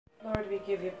Lord, we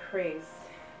give you praise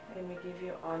and we give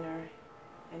you honor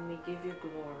and we give you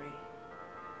glory.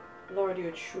 Lord,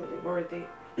 you're truly worthy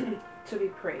to be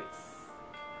praised.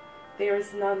 There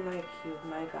is none like you,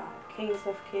 my God, kings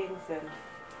of kings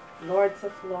and lords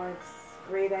of lords,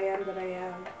 great I am that I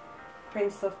am,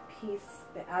 Prince of peace,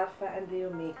 the Alpha and the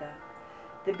Omega,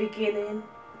 the beginning,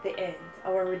 the end,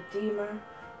 our Redeemer,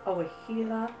 our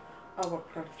healer, our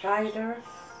provider,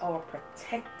 our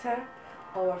protector,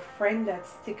 our friend that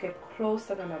sticketh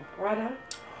closer than a brother,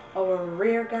 our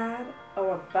rear guard,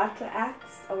 our battle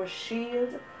axe, our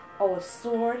shield, our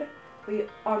sword. We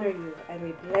honor you and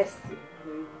we bless you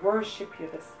and we worship you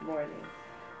this morning.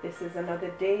 This is another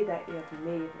day that you have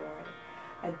made, Lord.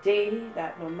 A day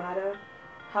that no matter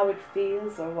how it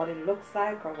feels or what it looks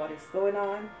like or what is going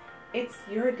on, it's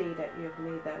your day that you have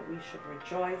made that we should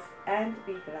rejoice and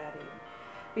be glad in.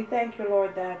 We thank you,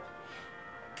 Lord, that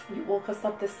you woke us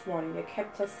up this morning. You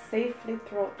kept us safely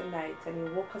throughout the night and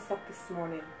you woke us up this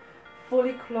morning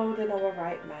fully clothed in our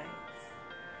right minds.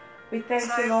 We thank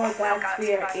you, Lord, that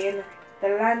we are in the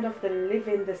land of the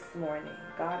living this morning.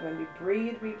 God, when we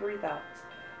breathe out.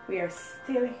 We are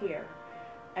still here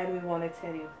and we want to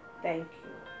tell you thank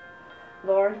you.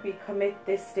 Lord, we commit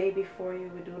this day before you.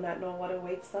 We do not know what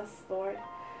awaits us, Lord.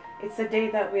 It's a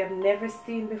day that we have never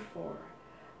seen before.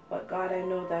 But God, I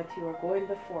know that you are going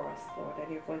before us, Lord, and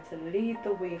you're going to lead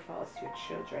the way for us, your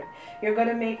children. You're going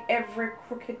to make every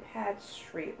crooked path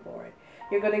straight, Lord.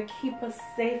 You're going to keep us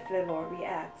safely, Lord, we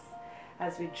ask,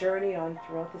 as we journey on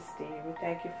throughout this day. We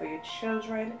thank you for your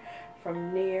children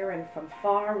from near and from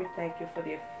far. We thank you for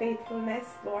their faithfulness,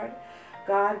 Lord.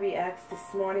 God, we ask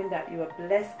this morning that you will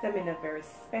bless them in a very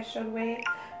special way.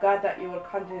 God, that you will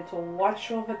continue to watch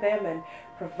over them and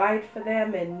provide for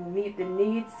them and meet the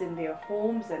needs in their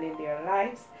homes and in their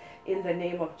lives. In the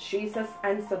name of Jesus,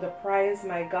 answer the prayers,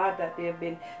 my God, that they have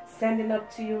been sending up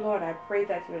to you, Lord. I pray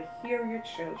that you will hear your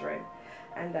children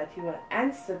and that you will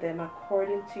answer them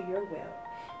according to your will.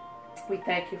 We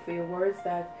thank you for your words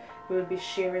that we will be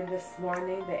sharing this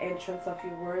morning. The entrance of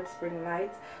your words bring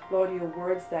light. Lord, your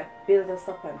words that build us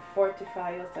up and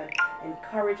fortify us and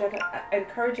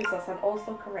encourages us and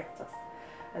also correct us.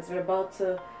 As we're about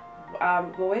to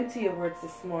go into your words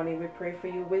this morning, we pray for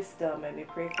your wisdom and we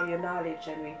pray for your knowledge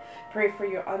and we pray for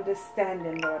your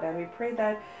understanding, Lord. And we pray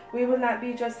that we will not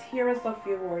be just hearers of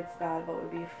your words, God, but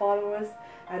we'll be followers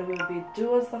and we'll be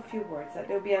doers of your words. That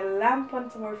there will be a lamp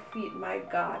unto our feet, my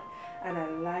God, and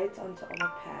a light unto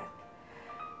our path.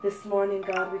 This morning,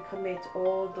 God, we commit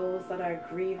all those that are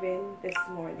grieving this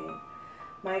morning.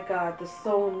 My God, the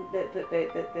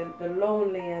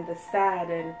lonely and the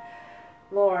sad, and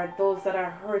Lord, those that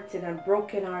are hurting and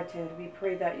brokenhearted, we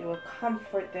pray that you will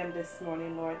comfort them this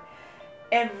morning, Lord.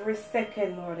 Every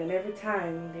second, Lord, and every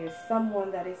time there's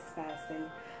someone that is passing,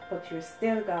 but you're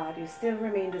still God, you still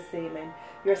remain the same, and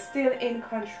you're still in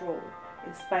control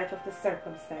in spite of the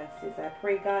circumstances. I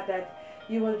pray, God, that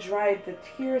you will dry the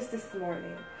tears this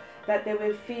morning, that they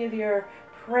will feel your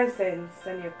presence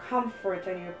and your comfort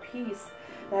and your peace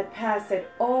that passeth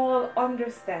all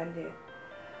understanding.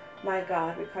 My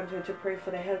God, we continue to pray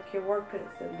for the healthcare workers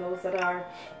and those that are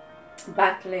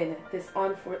battling this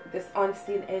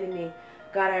unseen enemy.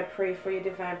 God, I pray for your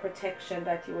divine protection,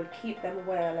 that you will keep them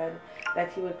well and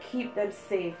that you will keep them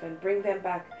safe and bring them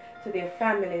back to their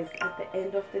families at the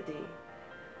end of the day,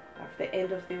 at the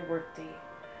end of their workday.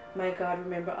 My God,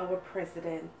 remember our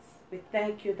presidents. We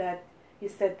thank you that you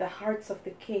said the hearts of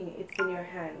the king, it's in your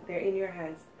hand. They're in your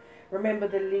hands. Remember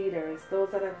the leaders,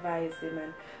 those that advise him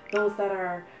and those that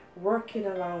are working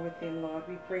along with him, Lord.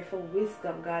 We pray for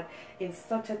wisdom, God, in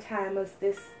such a time as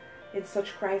this, in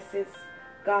such crisis.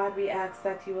 God, we ask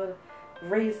that you will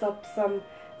raise up some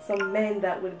men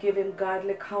that will give him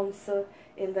godly counsel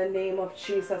in the name of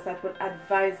Jesus, that will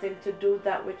advise him to do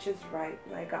that which is right,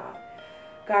 my God.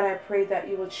 God, I pray that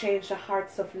you will change the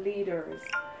hearts of leaders,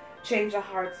 change the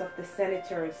hearts of the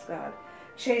senators, God.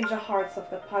 Change the hearts of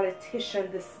the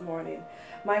politician this morning.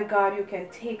 My God, you can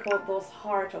take out those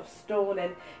hearts of stone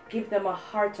and give them a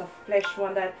heart of flesh,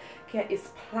 one that is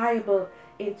pliable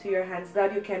into your hands.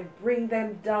 God, you can bring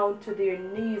them down to their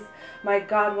knees. My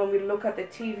God, when we look at the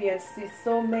TV and see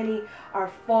so many are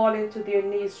falling to their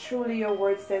knees, truly your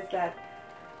word says that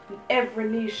every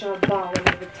knee shall bow and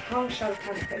every tongue shall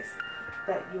confess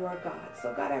that you are God.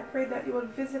 So God, I pray that you will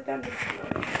visit them this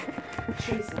morning.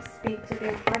 Jesus, speak to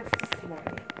their hearts this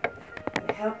morning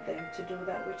and help them to do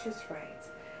that which is right.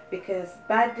 Because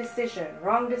bad decision,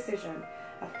 wrong decision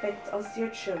affect us, your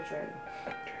children.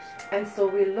 And so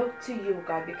we look to you,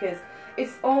 God, because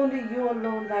it's only you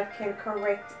alone that can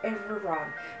correct every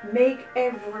wrong. Make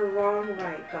every wrong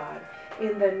right, God,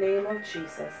 in the name of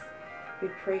Jesus. We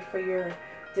pray for your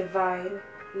divine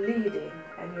leading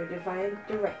and your divine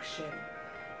direction.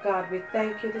 God, we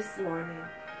thank you this morning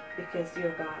because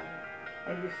you're God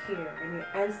and you hear and you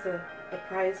answer the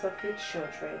cries of your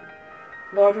children.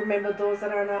 Lord, remember those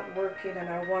that are not working and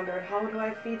are wondering, how do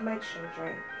I feed my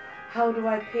children? How do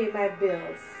I pay my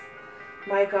bills?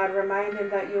 My God, remind them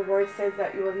that your word says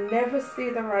that you will never see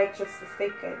the righteous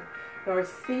forsaken, nor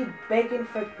seed begging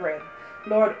for bread.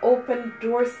 Lord, open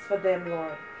doors for them,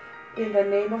 Lord, in the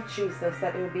name of Jesus,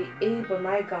 that they will be able,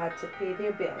 my God, to pay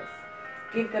their bills.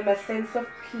 Give them a sense of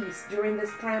peace during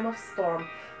this time of storm.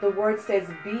 The word says,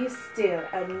 be still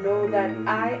and know that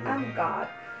I am God.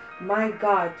 My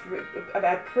God,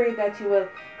 I pray that you will,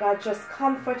 God, just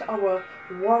comfort our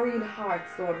worrying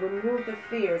hearts, Lord. Remove the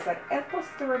fears and help us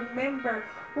to remember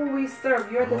who we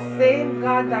serve. You're the same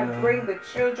God that bring the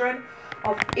children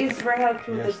of Israel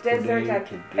through the desert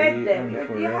and fed them.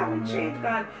 You haven't changed,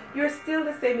 God. You're still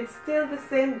the same. It's still the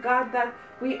same God that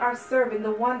we are serving, the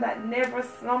one that never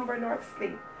slumber nor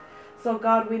sleep. So,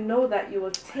 God, we know that you will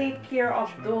take care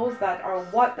of those that are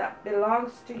what that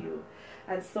belongs to you.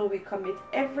 And so we commit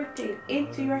everything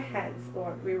into your hands,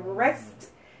 Lord. We rest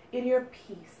in your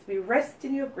peace. We rest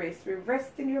in your grace. We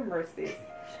rest in your mercies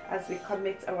as we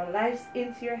commit our lives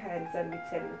into your hands, and we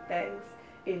tell you thanks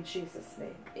in Jesus'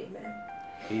 name. Amen.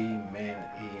 Amen.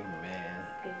 Amen.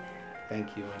 Amen.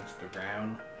 Thank you, Mr.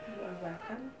 Brown. You are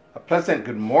welcome. A pleasant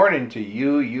good morning to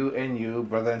you,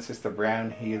 Brother and Sister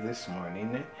Brown here this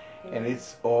morning. And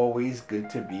it's always good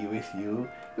to be with you.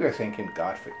 We are thanking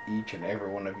God for each and every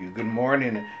one of you. Good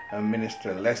morning,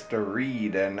 Minister Lester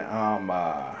Reed and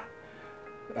I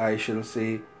should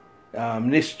say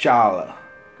Nischala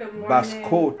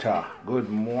Bascota. Good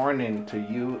morning to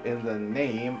you in the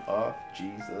name of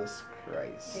Jesus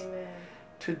Christ. Amen.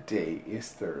 Today is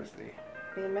Thursday.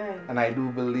 Amen. And I do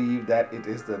believe that it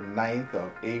is the 9th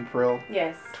of April,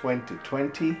 Yes.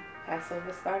 2020.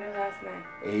 Passover started last night.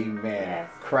 Amen.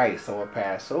 Yes. Christ, our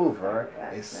Passover,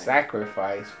 is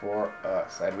sacrificed for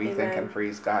us. And we thank Amen. and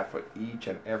praise God for each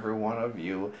and every one of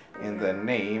you in the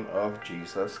name of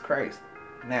Jesus Christ.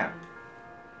 Now,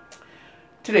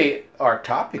 today our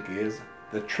topic is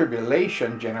the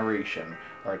tribulation generation.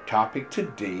 Our topic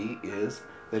today is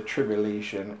the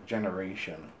tribulation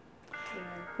generation.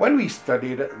 When we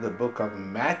studied the book of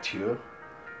Matthew,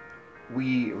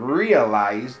 we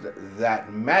realized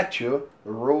that Matthew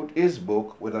wrote his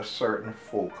book with a certain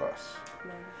focus.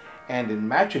 And in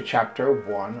Matthew chapter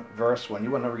 1, verse 1,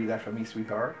 you want to read that for me,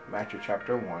 sweetheart? Matthew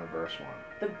chapter 1, verse 1.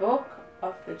 The book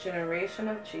of the generation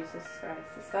of Jesus Christ,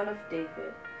 the son of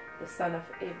David, the son of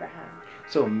Abraham.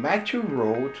 So Matthew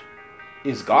wrote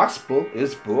his gospel,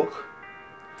 his book,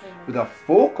 Amen. with a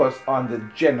focus on the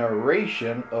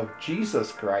generation of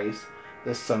Jesus Christ,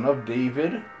 the son of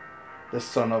David, the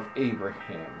son of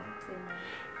Abraham. Amen.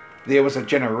 There was a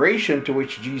generation to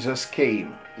which Jesus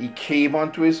came. He came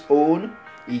unto his own.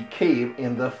 He came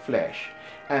in the flesh.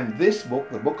 And this book,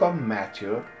 the book of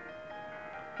Matthew,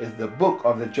 is the book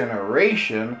of the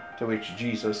generation to which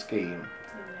Jesus came.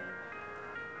 Amen.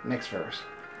 Next verse.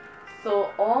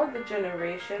 So all the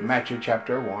generations. Matthew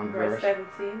chapter 1 verse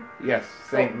 17. Yes,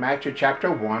 St. Matthew chapter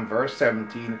 1 verse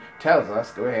 17 tells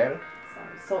us, go ahead.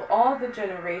 So all the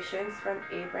generations from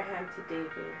Abraham to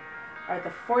David are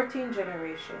the 14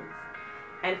 generations,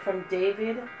 and from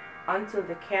David until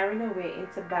the carrying away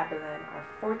into Babylon are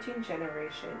 14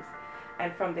 generations,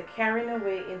 and from the carrying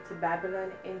away into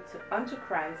Babylon unto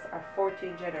Christ are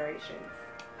 14 generations.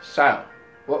 So,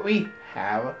 what we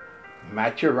have,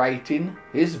 Matthew writing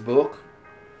his book,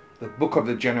 the book of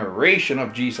the generation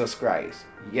of Jesus Christ.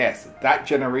 Yes, that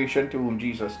generation to whom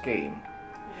Jesus came.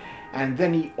 And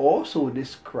then he also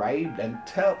described and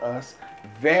tell us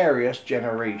various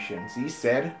generations. He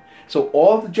said, so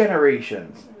all the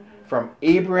generations from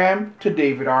Abraham to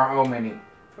David are how many?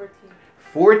 14.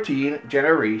 14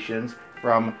 generations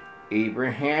from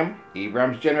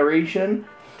Abraham's generation,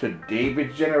 to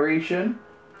David's generation,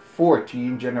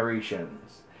 14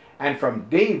 generations. And from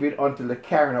David until the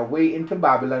carrying away into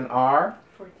Babylon are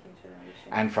 14 generations.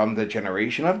 And from the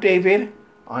generation of David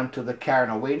unto the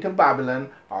carrying away into Babylon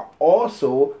are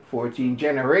also 14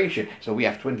 generations. So we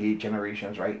have 28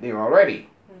 generations right there already.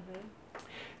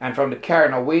 And from the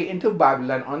carrying away into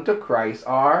Babylon unto Christ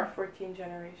are 14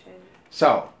 generations.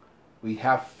 So we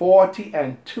have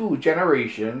 42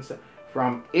 generations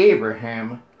from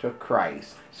Abraham to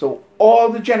Christ. So all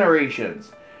the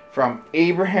generations from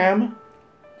Abraham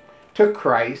to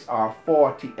Christ are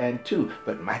 42.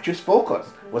 But Matthew's focus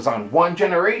was on one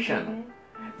generation.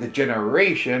 The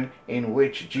generation in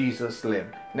which Jesus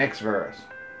lived. Next verse.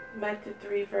 Matthew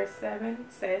 3 verse 7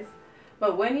 says,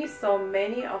 But when he saw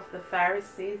many of the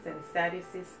Pharisees and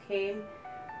Sadducees came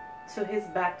to his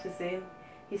baptism,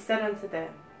 he said unto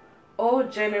them, O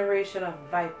generation of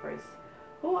vipers,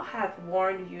 who hath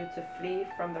warned you to flee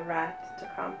from the wrath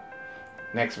to come?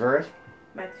 Next verse.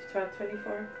 Matthew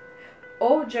 12:24.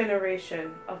 O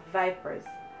generation of vipers,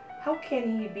 how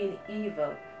can ye, being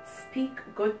evil, speak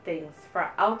good things?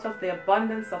 For out of the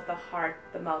abundance of the heart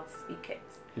the mouth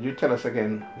speaketh. Could you tell us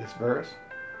again this verse?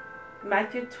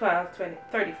 Matthew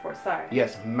 12:34. Sorry.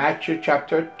 Yes, Matthew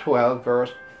chapter 12,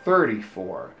 verse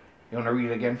 34. You want to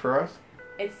read it again for us?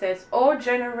 It says, O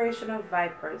generation of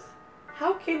vipers,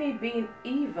 how can ye, being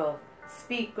evil,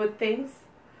 speak good things?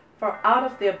 For out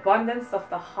of the abundance of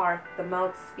the heart the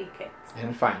mouth speaketh.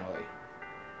 And finally,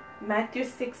 Matthew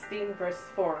 16, verse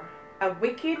 4. A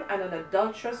wicked and an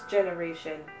adulterous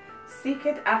generation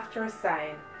seeketh after a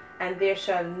sign, and there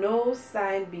shall no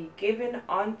sign be given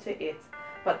unto it,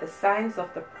 but the signs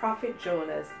of the prophet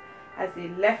Jonas, as he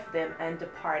left them and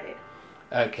departed.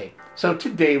 okay, so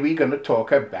today we're going to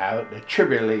talk about the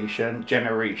tribulation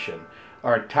generation.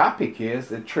 Our topic is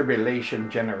the tribulation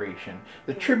generation.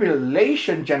 The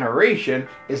tribulation generation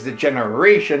is the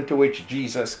generation to which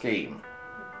Jesus came.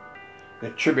 The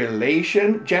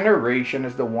tribulation generation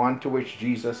is the one to which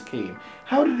Jesus came.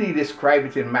 How did he describe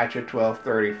it in Matthew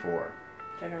 12:34?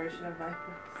 Generation of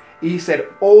vipers. He said,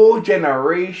 O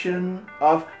generation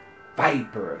of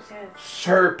vipers, Yes.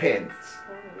 serpents,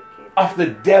 Oh, wicked. of the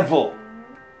devil.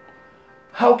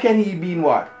 How can he be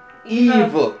what?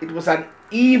 Evil. It was an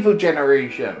evil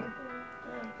generation.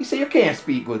 He said, you can't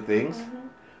speak good things.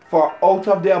 For out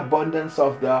of the abundance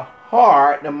of the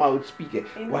heart, the mouth speaketh.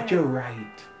 Amen. What you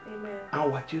write Amen.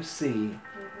 and what you say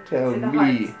tell It's in the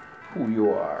me heart. who you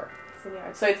are.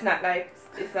 So it's not like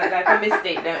a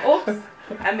mistake then. Oops,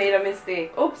 I made a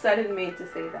mistake. Oops, I didn't mean to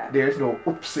say that. There's no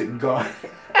oops in God.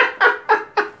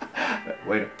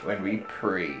 when we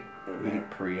pray, we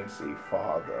pray and say,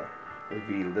 Father,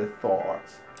 reveal the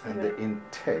thoughts and the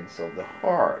intents of the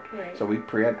heart. Right. So we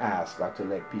pray and ask God to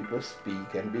let people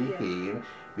speak and behave,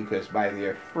 because by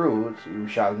their fruits you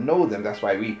shall know them. That's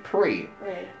why we pray.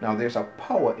 Right. Now there's a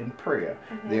power in prayer.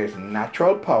 There's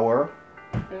natural power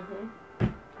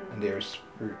and there's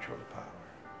spiritual power.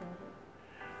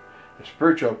 The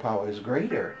spiritual power is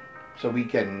greater. So we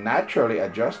can naturally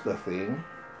adjust the thing,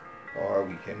 or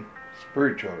we can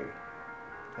spiritually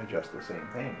adjust the same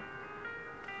thing.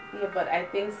 Yeah, but I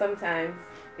think sometimes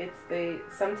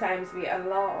sometimes we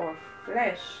allow our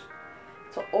flesh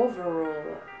to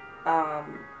overrule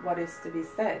what is to be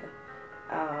said,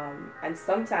 and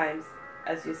sometimes,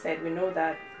 as you said, we know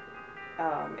that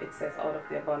it says, out of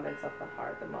the abundance of the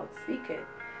heart the mouth speaketh.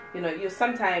 You know, you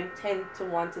sometimes tend to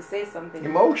want to say something.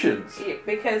 Emotions. Yeah,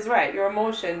 because your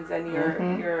emotions and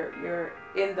you're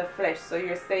in the flesh, so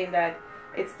you're saying that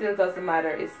it still doesn't matter.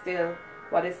 It's still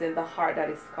what is in the heart that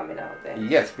is coming out then.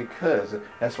 Yes, because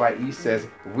that's why he says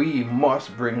we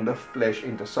must bring the flesh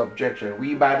into subjection.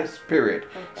 We by the Spirit.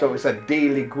 Okay. So it's a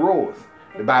daily growth.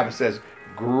 The Bible says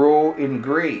grow in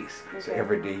grace. So Okay.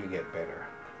 every day you get better.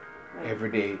 Right.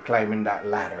 Every day climbing that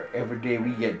ladder. Every day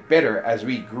we get better. As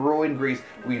we grow in grace,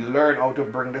 we learn how to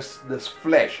bring this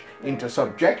flesh into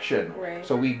subjection. Right.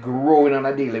 So we grow on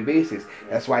a daily basis.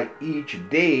 That's why each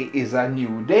day is a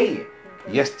new day.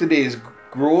 Okay. Yesterday's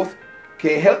growth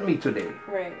can help me today.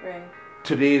 Right.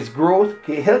 Today's growth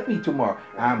can help me tomorrow.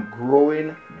 I'm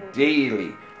growing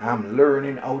daily. I'm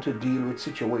learning how to deal with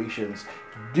situations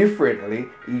differently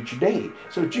each day.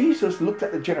 So Jesus looked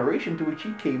at the generation to which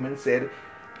he came and said,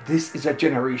 this is a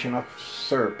generation of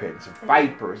serpents,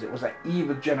 vipers. It was an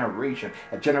evil generation,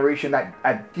 a generation that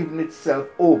had given itself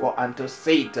over unto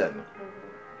Satan.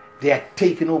 They had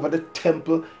taken over the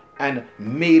temple and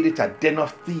made it a den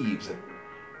of thieves.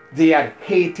 They had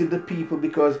hated the people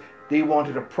because they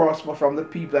wanted to prosper from the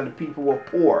people, and the people were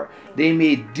poor. They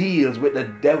made deals with the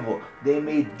devil. They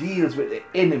made deals with the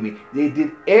enemy. They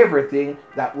did everything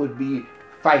that would be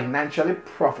financially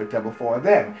profitable for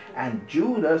them. And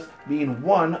Judas, being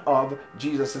one of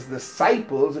Jesus'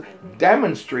 disciples,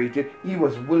 demonstrated he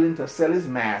was willing to sell his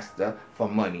master for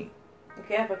money.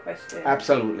 Okay, I have a question.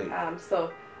 Absolutely.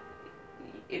 So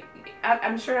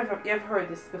I'm sure you've heard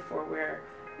this before, where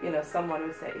someone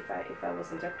would say, if I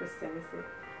wasn't a Christian, you see,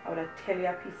 I would have tell you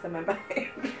a piece of my Bible.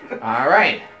 All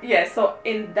right. Yeah. So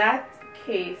in that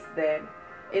case, then,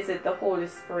 is it the Holy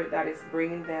Spirit that is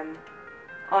bringing them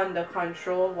under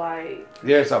control? Why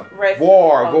there's a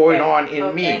war going on in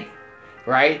Okay. me,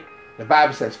 right? The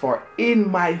Bible says, for in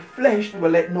my flesh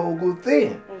will let no good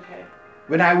thing. Okay.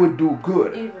 When I would do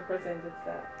good, Evil presented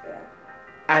that. Yeah.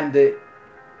 and the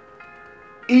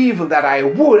evil that I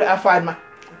would, I find my,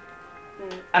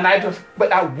 and but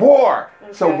that war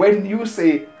So when you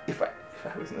say, if I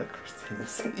wasn't a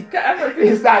Christian,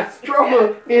 it's that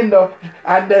struggle in the,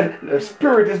 and then the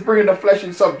spirit is bringing the flesh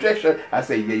in subjection. I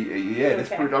say, yeah, the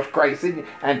spirit of Christ in you.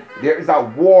 And there is a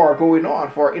war going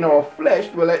on, for in our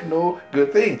flesh will let no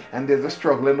good thing. And there's a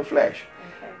struggle in the flesh.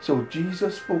 Okay. So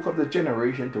Jesus spoke of the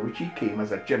generation to which he came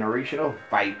as a generation of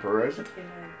vipers.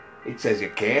 Amen. It says you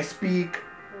can't speak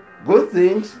good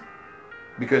things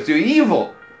because you're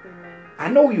evil. Amen. I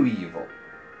know you're evil.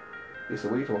 This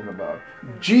is what you're talking about.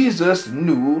 Jesus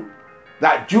knew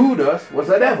that Judas was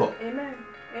a devil. Amen.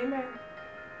 Amen.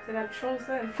 So that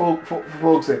chosen.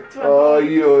 Folks say,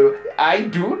 oh, I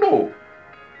do know.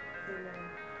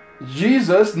 Amen.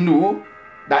 Jesus knew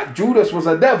that Judas was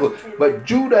a devil. Amen. But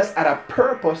Judas had a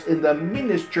purpose in the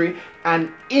ministry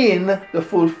and in the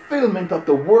fulfillment of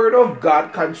the word of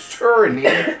God concerning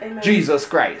Jesus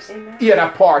Christ. Amen. He had a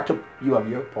part to, you have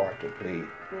your part to play.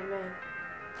 Amen.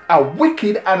 A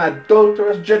wicked and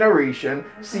adulterous generation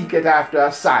seeketh after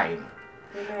a sign.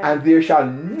 Amen. And there shall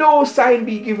no sign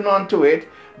be given unto it,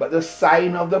 but the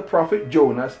sign of the prophet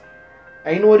Jonas.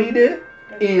 And you know what he did?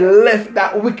 He left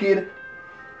that wicked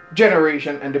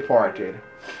generation and departed.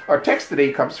 Our text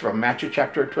today comes from Matthew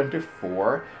chapter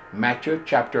 24. Matthew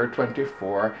chapter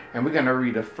 24. And we're going to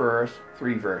read the first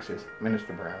 3 verses.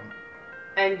 Minister Brown.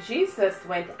 And Jesus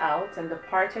went out and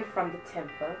departed from the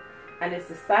temple, and his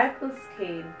disciples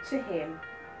came to him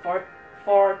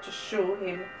for to show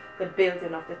him the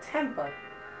building of the temple.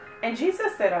 And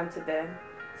Jesus said unto them,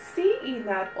 See ye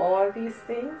not all these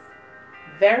things?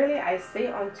 Verily I say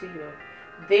unto you,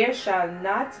 there shall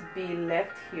not be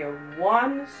left here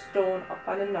one stone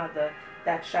upon another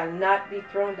that shall not be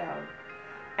thrown down.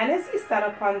 And as he sat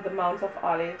upon the Mount of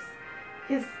Olives,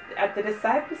 the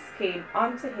disciples came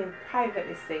unto him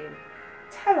privately, saying,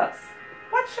 Tell us,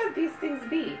 what shall these things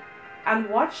be? And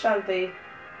what shall be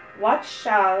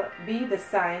the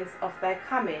signs of thy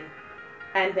coming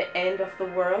and the end of the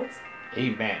world?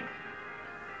 Amen.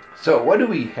 So what do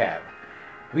we have?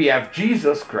 We have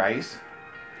Jesus Christ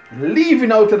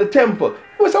leaving out of the temple.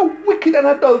 It was a wicked and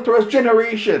adulterous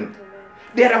generation. Amen.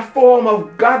 They had a form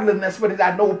of godliness, but it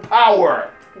had no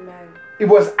power. Amen. It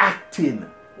was acting.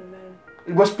 Amen.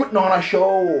 It was putting on a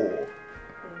show. Amen.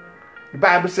 The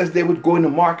Bible says they would go in the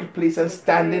marketplace and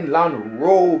stand in long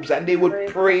robes, and they would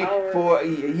pray for,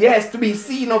 to be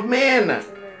seen of men. Amen.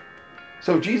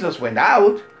 So Jesus went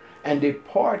out and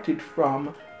departed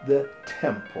from the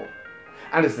temple.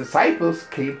 And his disciples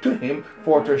came to him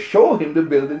for to show him the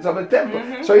buildings of the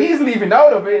temple. So he's leaving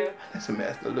out of it. Listen,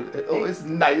 Master, look at it. Oh, it's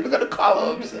nice. Look at the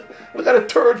columns. Look at the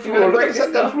third floor. Look at the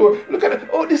second floor. Look at it.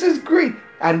 Oh, this is great.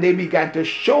 And they began to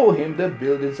show him the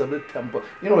buildings of the temple.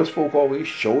 You know, his folk always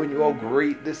showing you how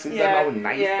great this is and how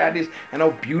nice that is and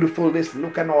how beautiful this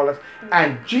look and all that.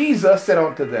 And Jesus said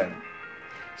unto them,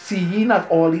 See ye not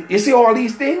all these? You see all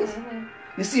these things?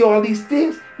 You see all these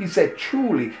things? He said,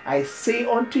 Truly, I say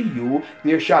unto you,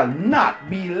 there shall not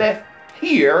be left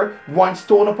here one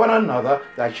stone upon another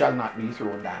that shall not be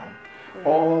thrown down.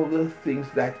 All the things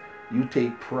that you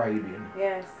take pride in.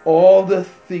 Yes. All the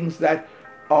things that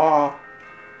are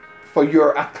for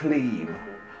your acclaim.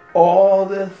 All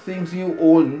the things you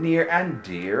hold near and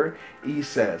dear. He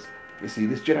says, you see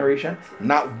this generation?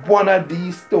 Not one of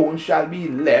these stones shall be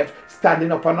left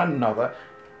standing upon another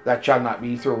that shall not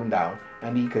be thrown down.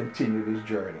 And he continued his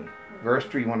journey. Verse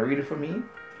 3, you want to read it for me?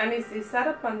 And as he sat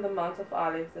upon the Mount of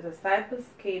Olives, the disciples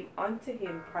came unto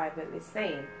him privately,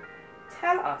 saying,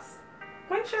 Tell us,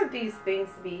 when shall these things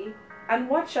be? And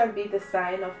what shall be the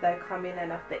sign of thy coming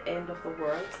and of the end of the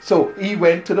world? So he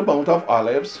went to the Mount of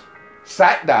Olives,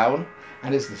 sat down,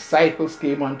 and his disciples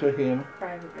came unto him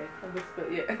privately.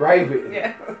 Privately.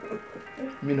 Yeah.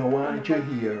 Me no want you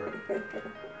here.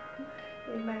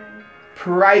 Amen.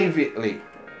 Privately.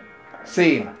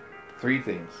 Saying 3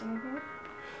 things.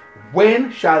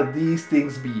 When shall these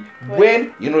things be?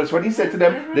 When, you notice what he said to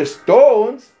them? The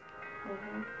stones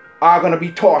are going to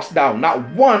be tossed down. Not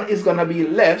one is going to be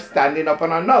left standing up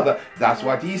on another. That's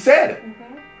what he said.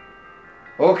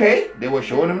 Okay? They were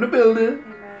showing him the building.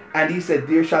 And he said,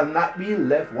 there shall not be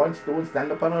left one stone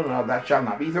stand upon another that shall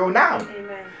not be thrown down.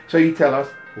 Amen. So he tell us,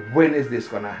 when is this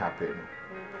going to happen?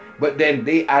 But then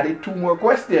they added 2 more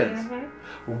questions.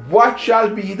 What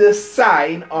shall be the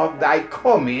sign of thy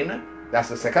coming? That's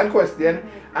the second question.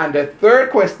 And the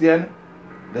third question,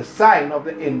 the sign of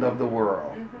the end of the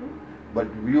world. But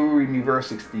you read me verse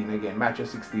 16 again. Matthew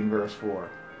 16 verse 4.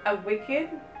 A wicked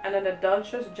and an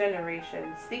adulterous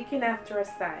generation seeking after a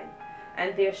sign.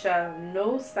 And there shall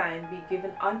no sign be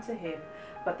given unto him,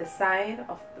 but the sign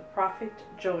of the prophet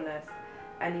Jonas.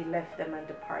 And he left them and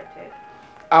departed.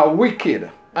 a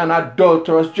wicked and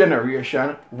adulterous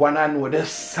generation want to know the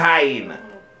sign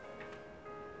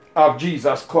of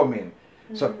Jesus coming.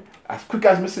 So as quick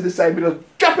as I see the sign, I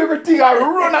just drop everything, I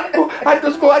run and go, I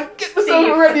just go and get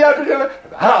myself ready.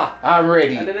 I'm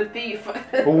ready. A little thief.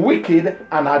 Wicked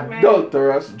and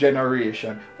adulterous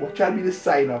generation. What shall be the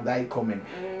sign of thy coming?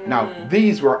 Now,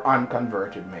 these were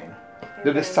unconverted men.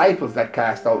 The disciples that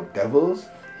cast out devils,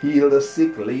 healed the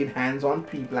sick, laid hands on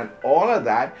people, and all of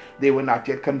that, they were not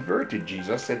yet converted.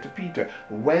 Jesus said to Peter,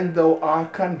 when thou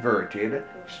art converted,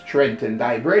 strengthen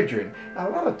thy brethren. A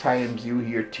lot of times you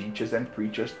hear teachers and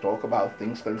preachers talk about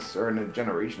things concerning the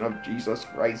generation of Jesus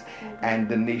Christ and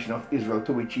the nation of Israel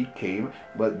to which he came,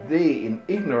 but they in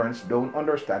ignorance don't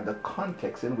understand the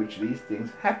context in which these things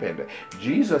happened.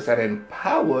 Jesus had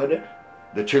empowered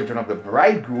the children of the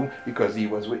bridegroom because he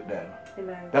was with them.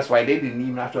 Amen. That's why they didn't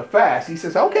even have to fast. He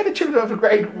says, how can the children of the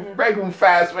bridegroom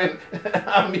fast when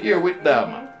I'm here with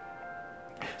them?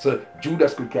 So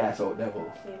Judas could cast out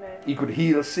devils. Amen. He could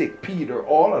heal sick, Peter,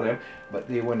 all of them, but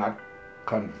they were not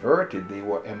converted. They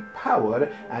were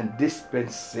empowered and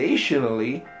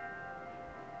dispensationally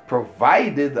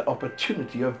provided the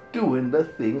opportunity of doing the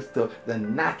things to the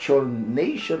natural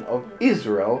nation of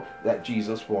Israel that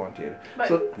Jesus wanted. But,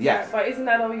 so, yes. But isn't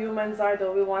that how humans are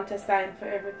though? We want a sign for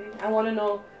everything. I want to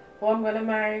know who I'm going to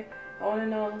marry. I want to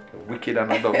know. Wicked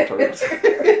and adulterous.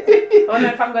 I want to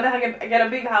know if I'm going to get a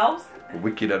big house.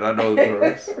 Wicked and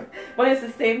adulterous. But it's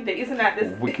the same thing. Isn't that the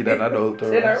same? Wicked and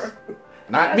adulterous.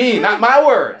 Not me, not my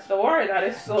words. The word, that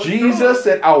is so Jesus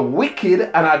true. said, a wicked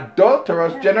and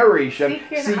adulterous generation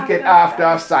seeketh after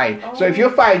a sign. So if you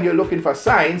find you're looking for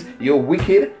signs, you're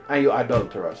wicked and you're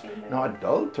adulterous. Now,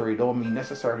 adultery don't mean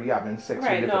necessarily having sex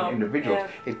with different individuals.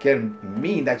 Yeah. It can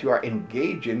mean that you are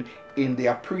engaging in the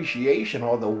appreciation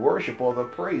or the worship or the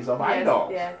praise of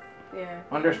idols. Yes, yeah.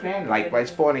 Understand?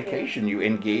 Likewise, fornication, you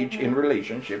engage in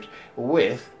relationships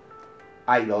with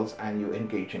idols and you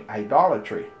engage in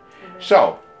idolatry.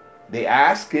 So, they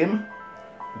ask him,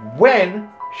 when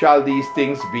shall these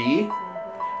things be?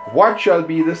 What shall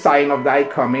be the sign of thy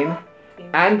coming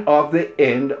and of the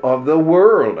end of the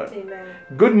world? Amen.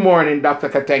 Good morning, Dr.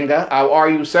 Katenga. How are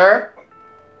you, sir?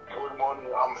 Good morning.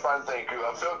 I'm fine, thank you.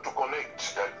 I failed to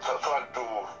connect. That's why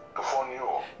to phone you.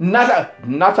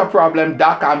 Not a problem,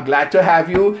 Doc. I'm glad to have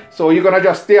you. So you're going to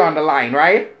just stay on the line,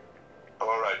 right? All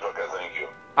right. Okay, thank you.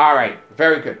 All right.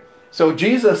 Very good. So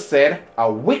Jesus said, a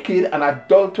wicked and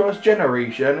adulterous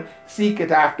generation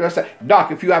seeketh after us.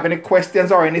 Doc, if you have any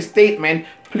questions or any statement,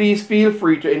 please feel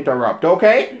free to interrupt,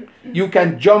 okay? You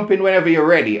can jump in whenever you're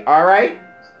ready, all right?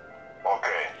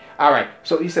 Okay. All right.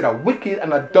 So he said, a wicked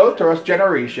and adulterous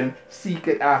generation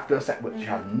seeketh after us, but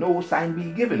shall no sign be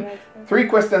given. Three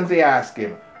questions they asked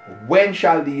him. When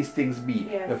shall these things be?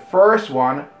 The first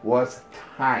one was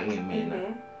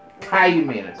timing.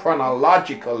 Timing,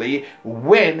 chronologically,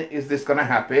 when is this going to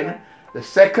happen? The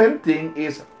second thing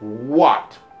is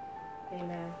what?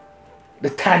 Amen. The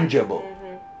tangible.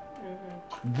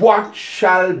 What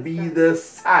shall be the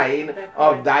sign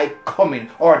of thy coming,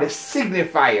 or the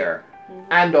signifier,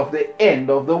 and of the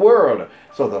end of the world?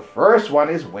 So the first one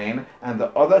is when, and the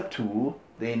other two,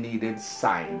 they needed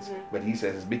signs. But he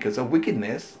says it's because of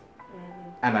wickedness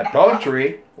and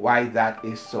adultery why that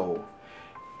is so.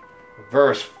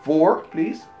 Verse 4,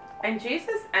 please. And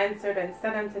Jesus answered and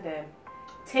said unto them,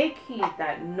 take heed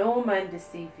that no man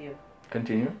deceive you.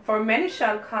 Continue. For many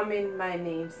shall come in my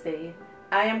name, saying,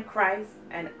 I am Christ,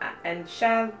 and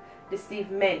shall deceive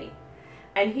many.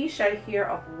 And he shall hear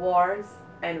of wars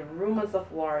and rumors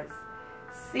of wars.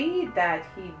 See that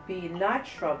he be not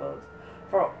troubled,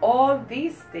 for all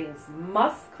these things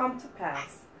must come to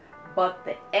pass, but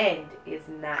the end is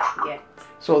not yet.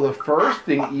 So the first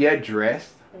thing he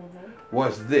addressed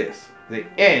was this, the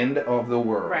end of the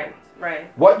world. Right,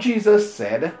 right. What Jesus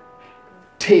said,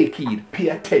 take heed, pay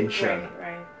attention.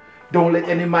 Right. Don't let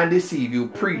any man deceive you,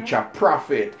 preacher,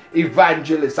 prophet,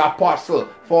 evangelist, apostle,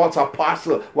 false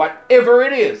apostle, whatever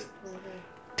it is.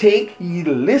 Take heed,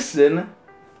 listen.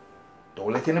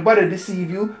 Don't let anybody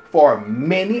deceive you, for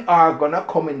many are going to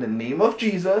come in the name of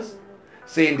Jesus,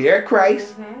 saying they are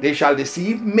Christ. They shall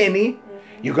deceive many.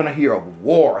 You're going to hear of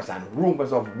wars and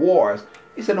rumors of wars.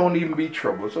 He said, don't even be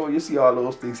troubled. So you see all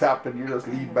those things happen, you just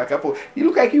lead back and forth. You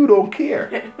look like you don't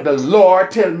care. The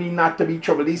Lord tell me not to be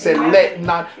troubled. He said, let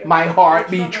not my heart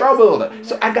be troubled.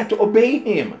 So I got to obey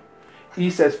him. He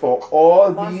says, for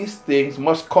all these things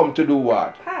must come to do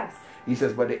what? Pass. He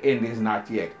says, but the end is not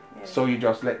yet. So you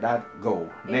just let that go.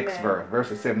 Next verse,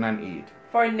 verses 7 and 8.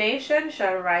 For nation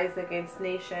shall rise against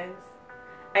nations,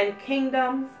 and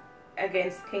kingdoms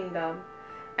against kingdom,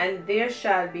 and there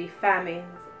shall be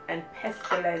famines and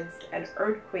pestilence, and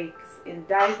earthquakes in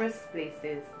divers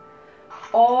places.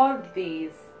 All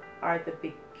these are the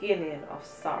beginning of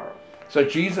sorrow. So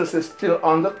Jesus is still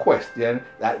on the question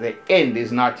that the end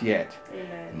is not yet.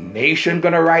 Amen. Nation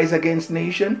gonna rise against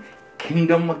nation,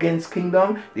 kingdom against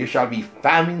kingdom. There shall be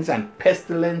famines and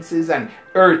pestilences and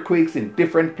earthquakes in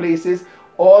different places.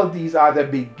 All these are the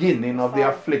beginning of the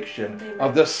affliction, Amen.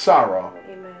 of the sorrow.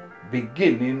 Amen.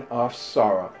 Beginning of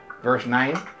sorrow. Verse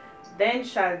 9. Then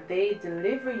shall they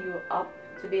deliver you up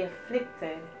to be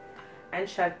afflicted, and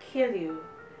shall kill you,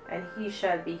 and he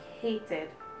shall be hated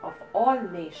of all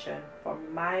nations for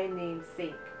my name's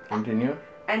sake. Continue.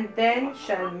 And then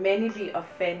shall many be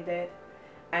offended,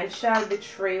 and shall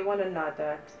betray one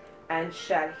another, and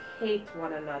shall hate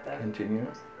one another. Continue.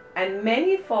 And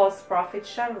many false prophets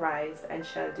shall rise, and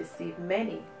shall deceive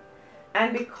many.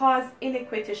 And because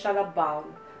iniquity shall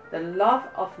abound, the love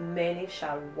of many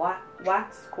shall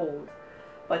wax cold.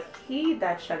 But he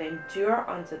that shall endure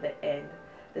unto the end,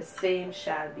 the same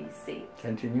shall be saved.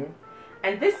 Continue.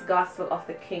 And this gospel of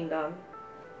the kingdom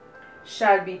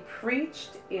shall be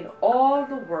preached in all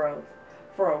the world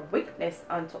for a witness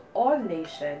unto all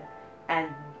nations, and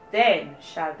then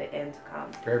shall the end come.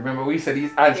 Remember, we said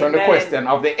he's answering the Amen. question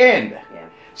of the end. Yeah.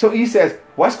 So he says,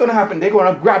 what's going to happen? They're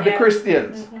going to grab the Yeah.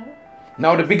 Christians. Mhm.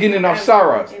 Now the beginning of Amen.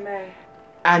 sorrows. Amen.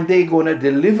 And they're going to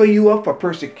deliver you up for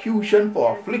persecution,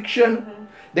 for affliction. Mhm.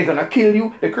 They're going to kill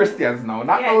you, the Christians now.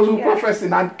 Not Yes, those who yes.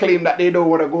 professing and claim that they don't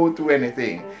want to go through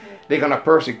anything. Mhm. They're going to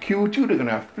persecute you. They're going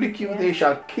to afflict you. Yes. They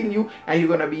shall kill you. And you're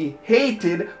going to be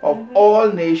hated of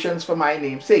all nations for my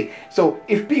name's sake. So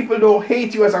if people don't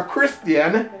hate you as a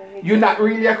Christian, you're not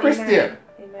really a Christian.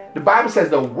 Amen. The Bible says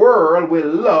the world will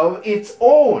love its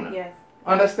own. Yes.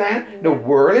 Understand? The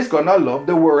world is going to love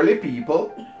the worldly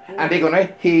people, and they're going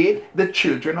to hate the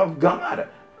children of God.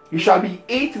 You shall be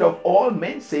hated of all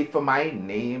men's sake for my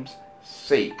name's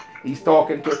sake. He's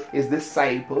talking to his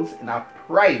disciples in a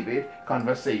private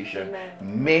conversation. Amen.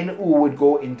 Men who would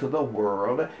go into the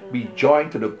world, be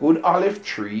joined to the good olive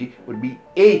tree, would be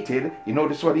hated. You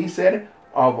notice what he said?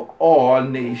 Of all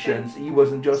nations. He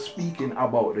wasn't just speaking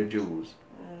about the Jews.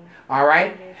 All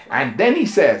right? And then he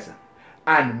says,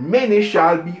 and many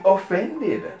shall be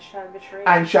offended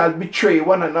and shall betray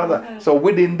one another. So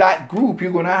within that group,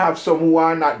 you're going to have some who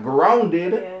are not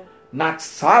grounded, Yeah. not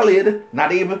solid,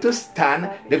 not able to stand.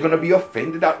 They're going to be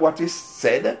offended at what is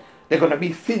said. They're going to be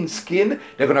thin-skinned.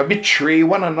 They're going to betray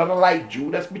one another like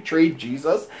Judas betrayed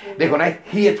Jesus. They're going to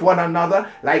hate one another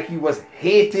like he was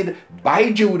hated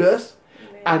by Judas.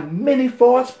 And many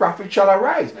false prophets shall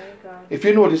arise. My God. If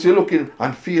you notice, you're looking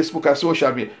on Facebook and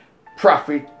social media,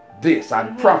 prophet this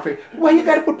and prophet. Why you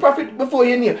got to put prophet before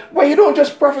your name? Why you don't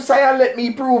just prophesy and let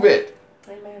me prove it?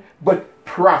 Amen. But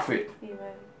prophet, Amen.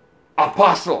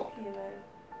 apostle, Amen.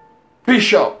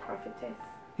 bishop, Prophetess.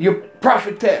 you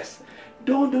prophetess.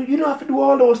 You don't have to do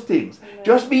all those things.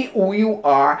 Just be who you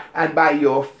are, and by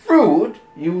your fruit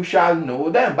you shall know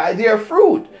them. By their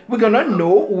fruit. We're gonna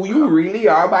know who you really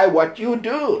are by what you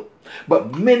do.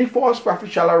 But many false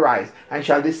prophets shall arise and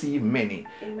shall deceive many.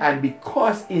 Amen. And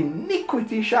because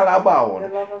iniquity shall abound, The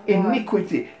love of God.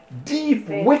 iniquity, deep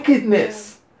Sin.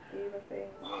 wickedness, Evil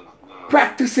things.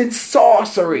 practicing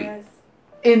sorcery, Yes.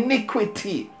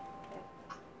 iniquity,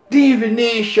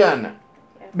 divination,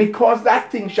 because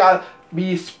that thing shall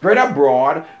be spread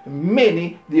abroad,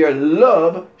 many their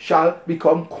love shall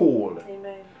become cold.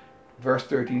 Amen. Verse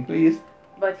 13, please.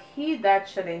 But he that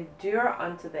shall endure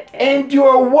unto the end.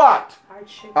 Endure what?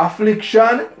 Hardship.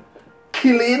 Affliction,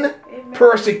 killing, Amen.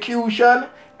 persecution,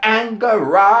 anger,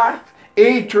 wrath,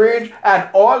 hatred, and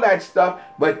all that stuff.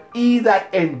 But he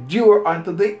that endure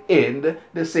unto the end,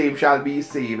 the same shall be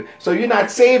saved. So you're not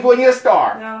saved when you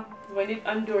start. No, when you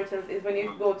endure till is when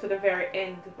you go to the very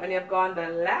end, when you have gone the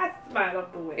last mile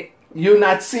of the way. You're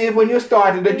not saved when you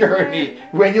started the journey.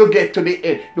 When you get to the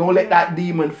end, don't let that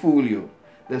demon fool you.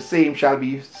 The same shall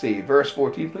be saved. Verse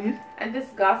 14, please. And this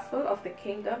gospel of the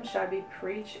kingdom shall be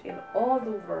preached in all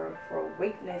the world for a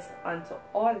witness unto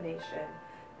all nations,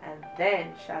 and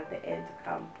then shall the end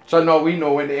come. So now we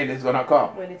know when the end is going to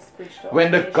come. When it's preached to all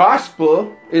When the nations.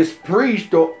 gospel is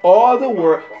preached to all the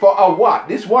world for a what?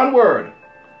 This one word.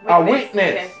 A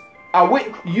witness.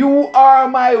 Yes. You are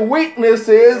my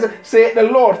witnesses, said the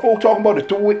Lord. Folk talking about the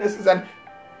two witnesses and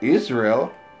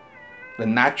Israel, the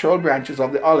natural branches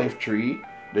of the olive tree,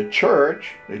 the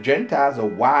church, the Gentiles, a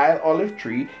wild olive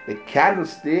tree, the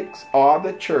candlesticks are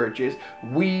the churches.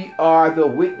 We are the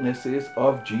witnesses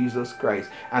of Jesus Christ.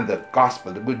 And the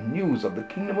gospel, the good news of the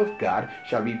kingdom of God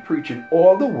shall be preached in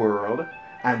all the world,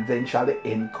 and then shall the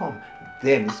end come.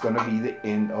 Then it's going to be the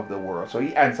end of the world. So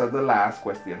he answered the last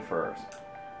question first.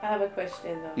 I have a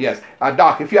question though. Yes.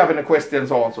 Doc, if you have any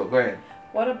questions also, go ahead.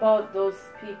 What about those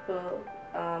people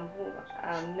who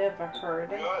I've never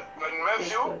heard? In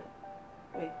Matthew?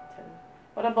 Wait.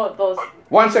 What about those?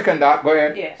 1 second, Doc. Go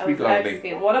ahead. Yeah, Speak I was loudly.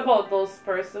 asking. What about those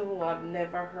persons who have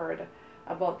never heard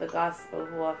about the gospel,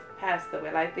 who have passed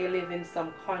away? Like they live in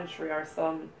some country or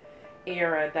some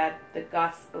era that the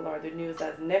gospel or the news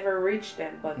has never reached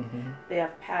them, but they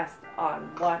have passed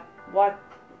on. What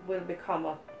will become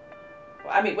of?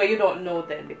 I mean, well, you don't know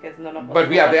then because none of us. But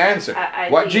we have the answer.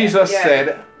 What Jesus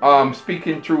said,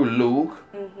 speaking through Luke,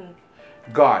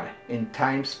 God in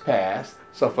times past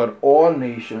suffered all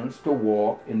nations to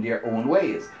walk in their own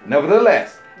ways.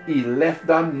 Nevertheless, he left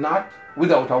them not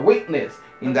without a witness,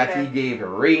 in that he gave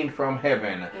rain from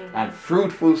heaven and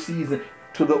fruitful season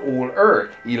to the whole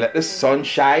earth. He let the sun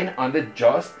shine on the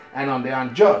just and on the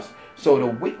unjust. So the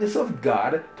witness of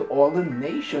God to all the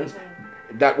nations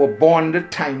that were born in the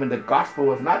time when the gospel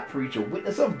was not preached, the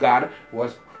witness of God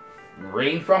was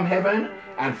rain from heaven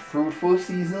and fruitful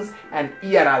seasons, and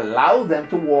he had allowed them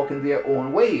to walk in their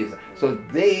own ways. So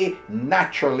they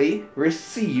naturally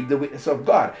received the witness of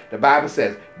God. The Bible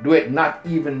says, do it not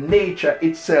even nature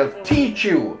itself teach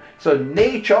you? So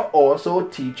nature also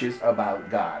teaches about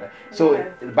God. So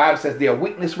the Bible says their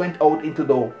witness went out into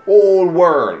the whole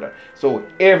world. So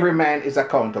every man is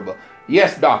accountable.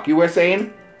 Yes, Doc, you were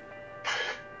saying?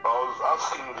 I was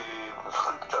asking the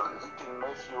scripture, is it in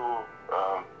Matthew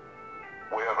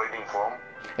we are reading from?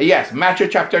 Yes, Matthew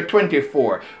chapter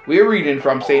 24. We're reading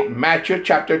from St. Matthew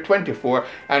chapter 24,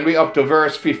 and we're up to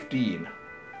verse 15.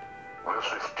 Verse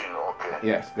 15, okay.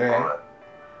 Yes, go ahead. All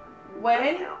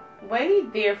right. When he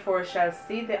therefore shall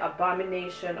see the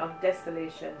abomination of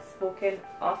desolation spoken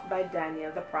of by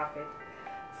Daniel the prophet,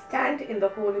 stand in the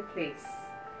holy place.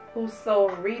 Whoso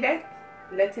readeth,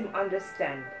 let him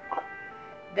understand.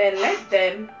 Then let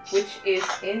them which is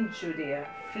in Judea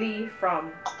flee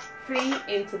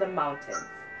into the mountains.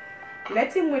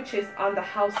 Let him which is on the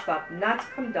housetop not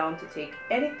come down to take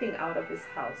anything out of his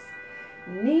house,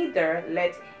 neither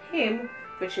let him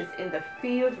which is in the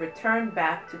field return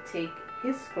back to take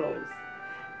his clothes.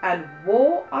 And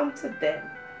woe unto them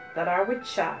that are with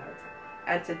child,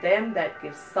 and to them that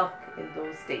give suck in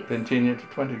those days. Continue to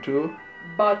 22.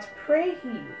 But pray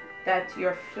ye that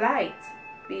your flight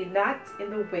be not in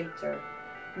the winter,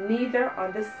 neither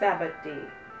on the Sabbath day,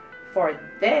 for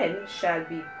then shall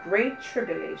be great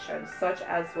tribulation, such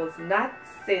as was not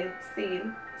since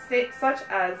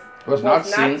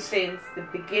the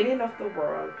beginning of the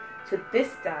world to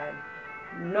this time,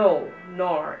 no,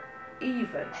 nor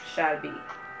even shall be.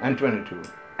 And 22.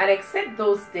 And except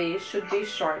those days should be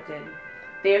shortened,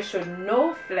 there should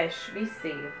no flesh be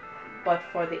saved, but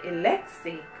for the elect's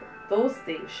sake those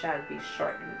days shall be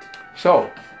shortened. So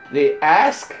they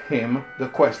ask him the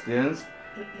questions,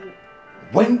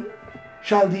 when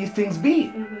shall these things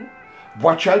be?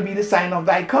 What shall be the sign of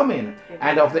thy coming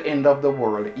and of the end of the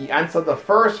world? He answered the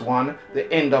first one,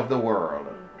 the end of the world.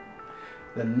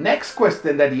 The next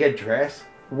question that he addressed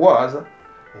was,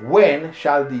 when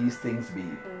shall these things be?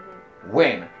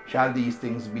 When shall these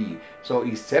things be? So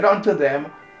he said unto them,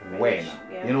 when.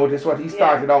 You notice what he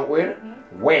started out with?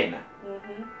 When.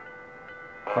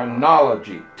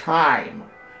 Chronology, time.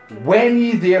 When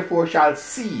ye therefore shall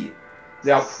see.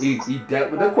 Now, he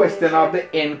dealt with the question of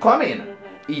the end coming.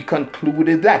 He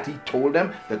concluded that. He told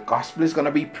them the gospel is going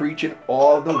to be preached in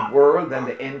all the world and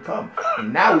the end come.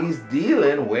 And now he's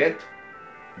dealing with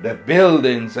the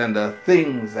buildings and the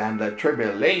things and the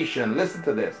tribulation. Listen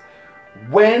to this.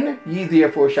 When ye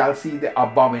therefore shall see the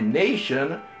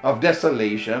abomination of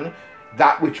desolation,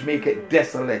 that which maketh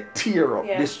desolate, tear up,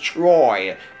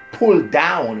 destroy, pull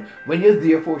down. When you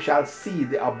therefore shall see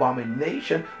the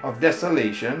abomination of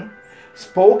desolation,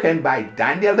 spoken by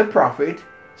Daniel the prophet,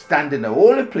 stand in the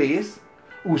holy place.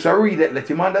 Whoso readeth, let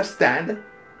him understand.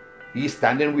 He's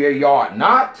standing where you are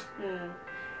not.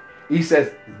 He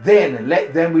says, then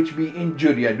let them which be in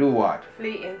Judea do what?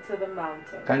 Flee into the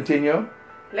mountains. Continue.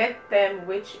 Let them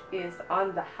which is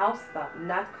on the housetop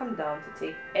not come down to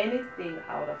take anything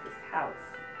out of his house.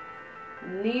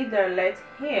 Neither let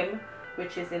him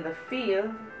which is in the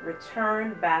field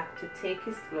return back to take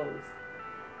his clothes.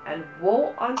 And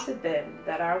woe unto them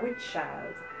that are with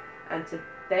child, and to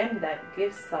them that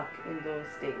give suck in those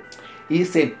days. He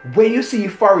said, when you see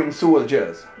foreign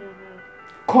soldiers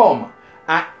come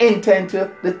and enter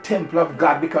into the temple of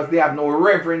God because they have no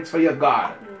reverence for your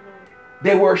God.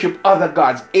 They worship other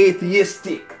gods,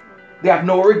 atheistic. They have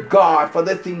no regard for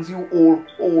the things you hold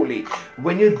holy.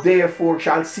 When you therefore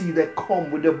shall see them come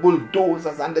with the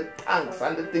bulldozers and the tanks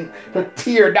and the things to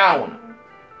tear down.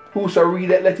 Whoso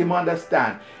readeth, let him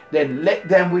understand. Then let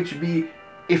them which be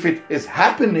if it is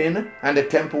happening and the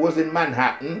temple was in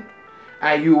Manhattan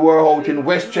and you were out in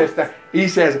Westchester, he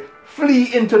says,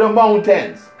 flee into the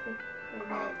mountains.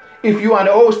 If you on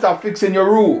the house stop fixing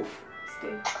your roof,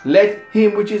 let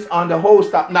him which is on the house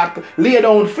stop not lay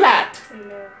down flat.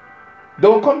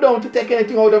 Don't come down to take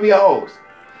anything out of your house.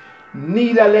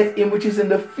 Neither let him which is in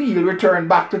the field return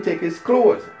back to take his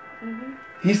clothes.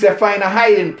 He said, find a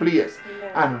hiding place.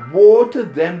 And woe to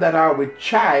them that are with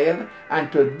child, and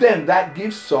to them that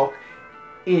give suck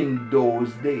in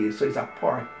those days. So it's a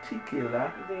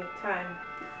particular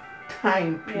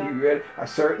time period, a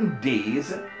certain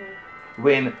days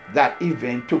when that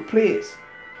event took place.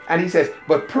 And he says,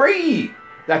 but pray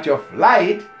that your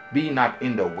flight be not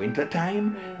in the winter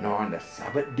time, nor on the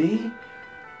Sabbath day.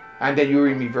 And then you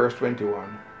read me verse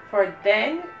 21. For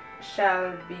then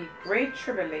shall be great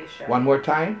tribulation. One more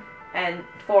time. And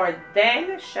for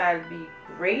then shall be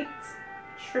great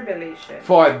tribulation.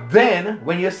 For then,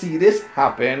 when you see this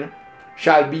happen,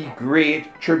 shall be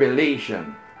great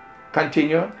tribulation.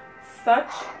 Continue. Such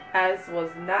as was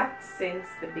not since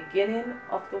the beginning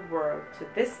of the world to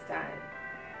this time,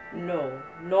 no,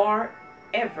 nor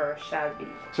ever shall be.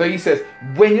 So he says,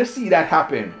 when you see that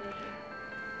happen,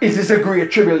 it is a great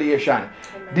tribulation.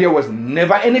 There was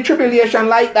never any tribulation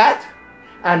like that,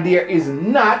 and there is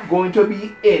not going to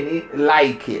be any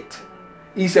like it.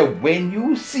 He said, when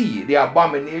you see the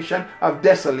abomination of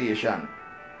desolation,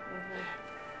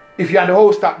 if you're on the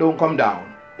house top, don't come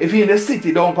down. If you're in the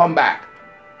city, don't come back.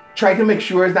 Try to make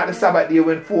sure it's not the Sabbath day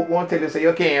when folk won't tell you, say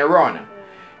you can't run.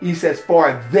 He says,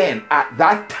 for then, at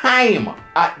that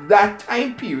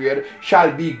time period,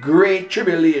 shall be great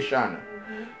tribulation.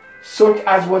 Such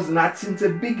as was not since the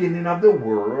beginning of the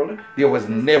world. There was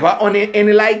never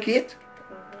any like it.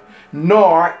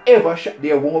 Nor ever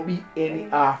there won't be any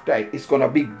after it. It's going to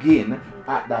begin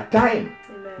at that time.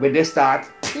 When they start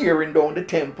tearing down the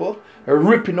temple,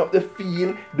 ripping up the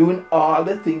field, doing all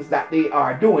the things that they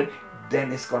are doing,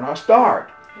 then it's going to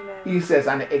start. He says,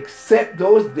 and except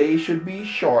those days should be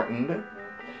shortened,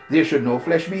 there should no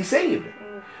flesh be saved.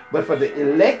 But for the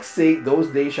elect's sake, those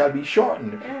days shall be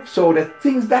shortened. So the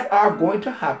things that are going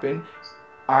to happen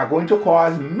are going to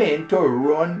cause men to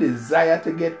run, desire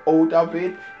to get out of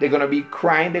it. They're going to be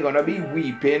crying, they're going to be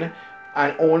weeping,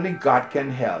 and only God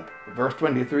can help. Verse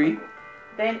 23.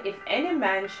 Then if any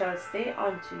man shall say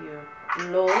unto you,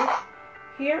 Lo,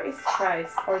 here is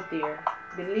Christ, or there,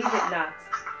 believe it not.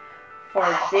 For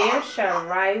there shall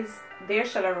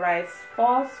arise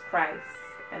false Christs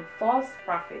and false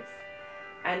prophets,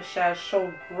 and shall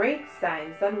show great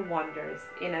signs and wonders,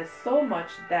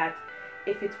 insomuch that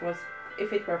if it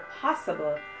were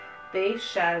possible, they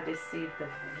shall deceive the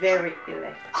very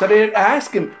elect. So they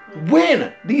ask him,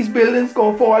 when these buildings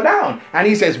gonna fall down? And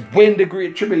he says, when the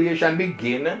great tribulation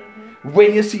begin,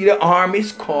 when you see the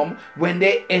armies come, when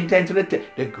they enter into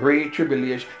the great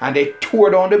tribulation, and they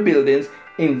tore down the buildings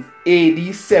in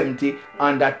AD 70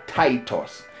 under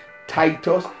Titus.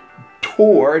 Titus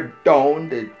tore down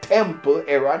the temple,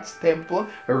 Herod's temple,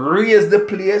 razed the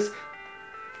place.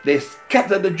 They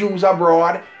scattered the Jews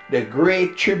abroad. The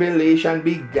great tribulation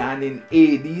began in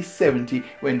AD 70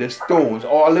 when the stones,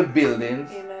 all the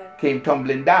buildings came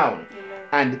tumbling down.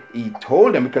 And he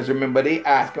told them, because remember they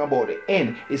asked him about the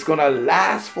end, it's going to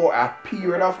last for a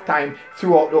period of time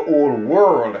throughout the whole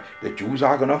world. The Jews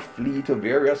are going to flee to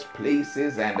various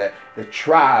places, and the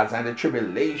trials and the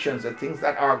tribulations, the things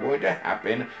that are going to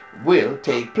happen will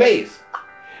take place.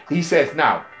 He says,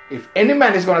 now, if any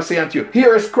man is going to say unto you,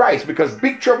 here is Christ, because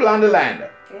big trouble on the land.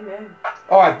 Amen.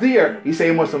 Or there, he said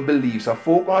you mustn't believe. So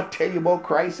folk gonna tell you about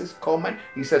Christ is coming.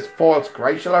 He says false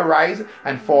Christ shall arise,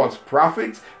 and false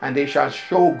prophets, and they shall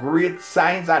show great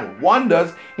signs and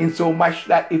wonders, in so much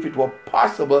that if it were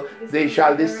possible, they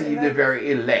shall deceive the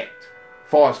very elect.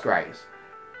 False Christ.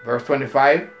 Verse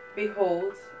 25.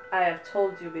 Behold, I have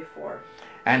told you before.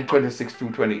 And 26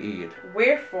 through 28.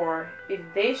 Wherefore, if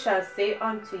they shall say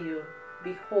unto you,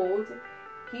 Behold,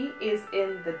 he is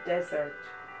in the desert,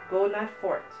 go not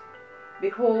forth.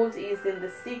 Behold, he is in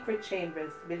the secret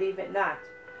chambers, believe it not.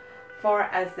 For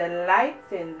as the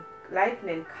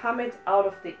lightning cometh out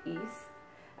of the east,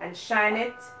 and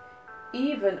shineth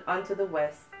even unto the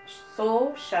west,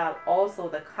 so shall also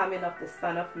the coming of the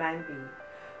Son of Man be.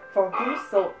 For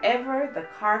whosoever the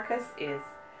carcass is,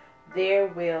 there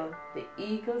will the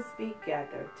eagles be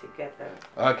gathered together.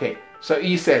 Okay, so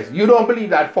he says, you don't believe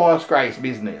that false Christ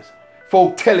business.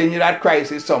 Folk telling you that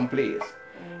Christ is someplace.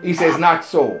 He says, not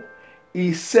so.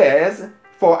 He says,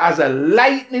 for as a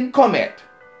lightning cometh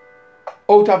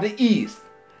out of the east,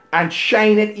 and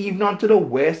shineth even unto the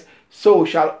west, so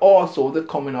shall also the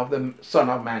coming of the Son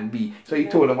of Man be. So he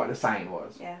told them what the sign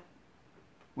was. Yeah.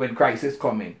 when Christ is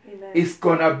coming. Amen. It's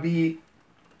gonna be,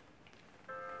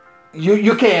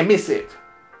 you can't miss it.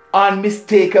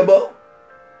 Unmistakable.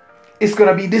 It's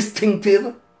gonna be distinctive.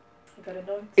 You gotta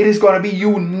know It is gonna be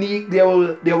unique.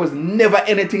 There was never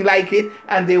anything like it,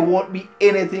 and there won't be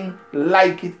anything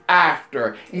like it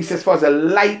after. He says, for the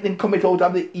lightning cometh out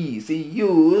of the east. He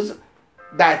used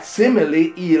that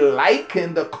simile. He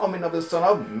likened the coming of the Son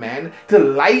of Man to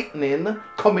lightning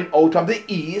coming out of the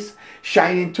east,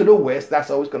 shining to the west. That's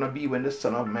how it's going to be when the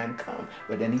Son of Man comes.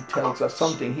 But then he tells us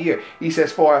something here. He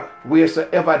says, for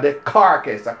wheresoever the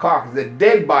carcass, the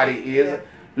dead body is,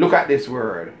 look at this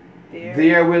word.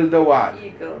 There will the what?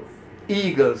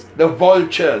 Eagles, the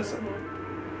vultures.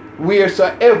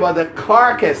 Wheresoever the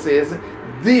carcass is,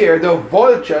 there the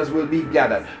vultures will be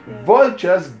gathered.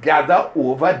 Vultures gather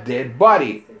over dead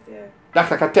body.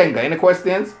 Dr. Katenga, any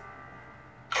questions?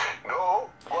 No,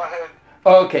 go ahead.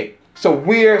 Okay, so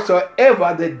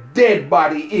wheresoever the dead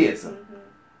body is,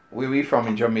 where we from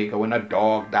in Jamaica, when a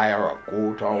dog die or a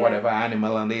goat or whatever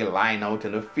animal and they line out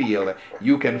in the field,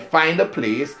 you can find a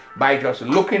place by just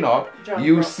looking up.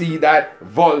 You see that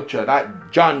vulture, that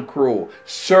John Crow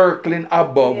circling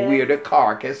above where the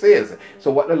carcass is. So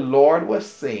what the Lord was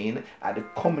saying, at the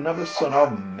coming of the Son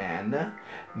of Man,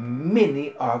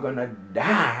 many are gonna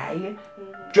die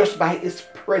just by his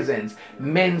presence.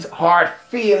 Men's heart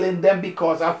failing them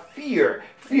because of fear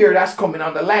that's coming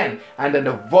on the land, and then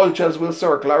the vultures will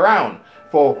circle around.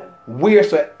 For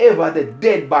wheresoever the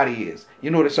dead body is,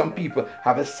 you know that some people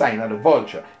have a sign of the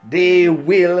vulture. They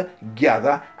will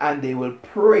gather and they will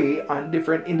prey on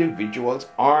different individuals.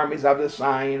 Armies have the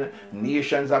sign,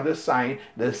 nations have the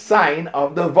sign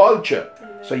of the vulture.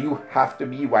 So you have to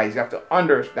be wise. You have to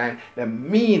understand the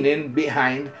meaning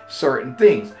behind certain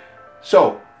things.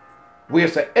 So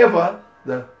wheresoever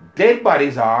the dead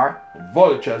bodies are,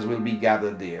 vultures will be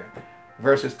gathered there.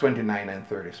 Verses 29 and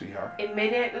 30, sweetheart.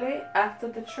 Immediately after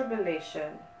the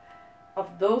tribulation of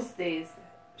those days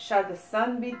shall the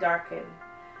sun be darkened,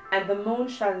 and the moon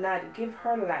shall not give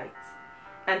her light,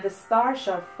 and the stars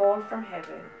shall fall from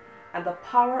heaven, and the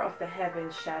power of the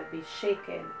heavens shall be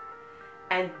shaken.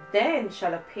 And then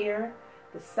shall appear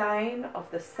the sign of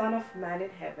the Son of Man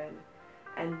in heaven,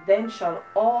 and then shall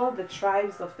all the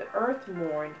tribes of the earth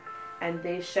mourn, and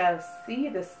they shall see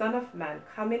the Son of Man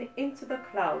coming into the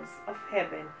clouds of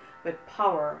heaven with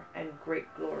power and great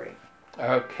glory.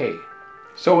 Okay,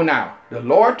 so now the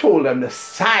Lord told them the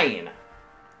sign.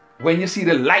 When you see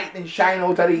the lightning shine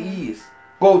out of the east,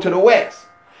 go to the west.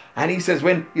 And he says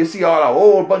when you see a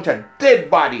whole bunch of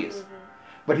dead bodies.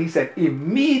 But he said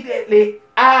immediately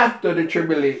after the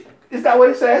tribulation. Is that what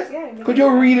it says? Yeah. Could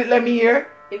you read it? Let me hear.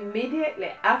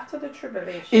 Immediately after the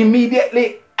tribulation.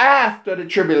 Immediately after the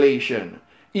tribulation.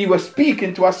 He was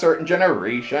speaking to a certain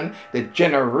generation. The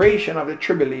generation of the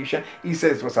tribulation, he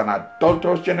says, was an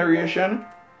adulterous generation.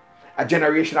 A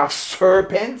generation of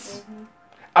serpents.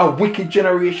 A wicked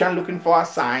generation looking for a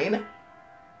sign.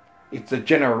 It's the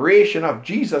generation of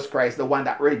Jesus Christ, the one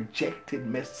that rejected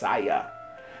Messiah.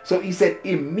 So he said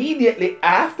immediately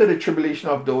after the tribulation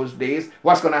of those days,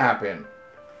 what's going to happen?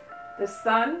 The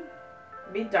sun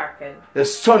be darkened. The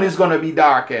sun is going to be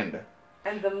darkened.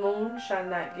 And the moon shall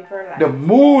not give her light. The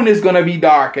moon is going to be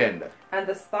darkened. And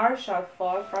the stars shall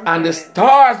fall from And heaven. the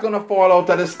stars going to fall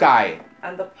out of the sky.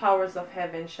 And the powers of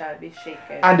heaven shall be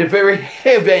shaken. And the very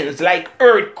heavens, like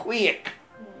earthquake.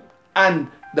 And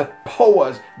the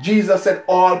powers, Jesus said,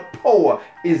 all power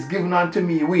is given unto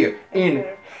me where? In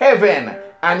heaven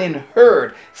and in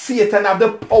earth. Satan have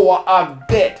the power of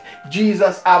death.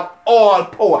 Jesus have all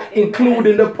power,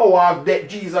 including the power of death.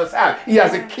 Jesus have. He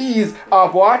has the keys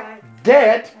of what?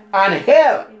 Death and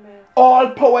hell.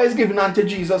 All power is given unto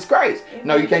Jesus Christ.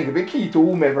 Now you can give a key to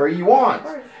whomever he wants.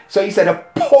 So he said the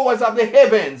powers of the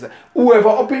heavens, whoever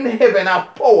up in heaven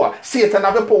have power, Satan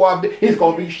have the power of he's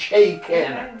going to be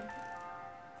shaken.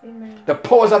 Amen. The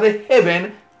powers of the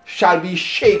heaven shall be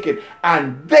shaken,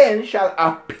 and then shall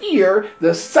appear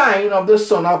the sign of the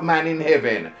Son of Man in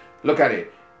heaven. Look at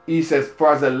it. He says,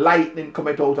 for as the lightning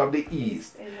cometh out of the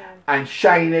east, and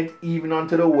shineth even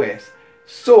unto the west,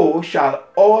 so shall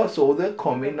also the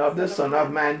coming of the Son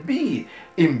of Man be.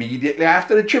 Immediately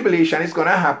after the tribulation is going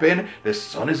to happen, the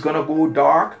sun is going to go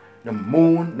dark, the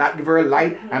moon not give her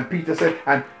light, and Peter said,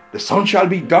 and the sun shall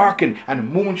be darkened, and the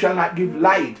moon shall not give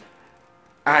light.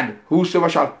 And whosoever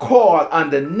shall call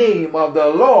on the name of the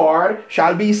Lord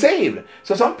shall be saved.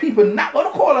 So some people not going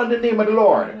to call on the name of the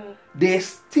Lord. They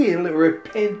still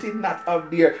repented not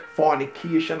of their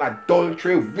fornication,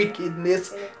 adultery,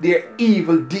 wickedness, their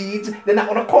evil deeds. They're not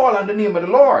going to call on the name of the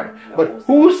Lord. But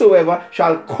whosoever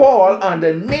shall call on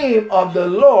the name of the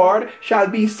Lord shall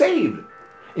be saved.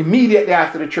 Immediately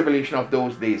after the tribulation of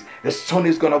those days, the sun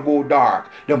is going to go dark,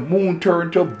 the moon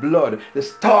turn to blood, the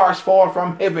stars fall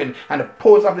from heaven, and the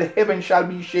posts of the heaven shall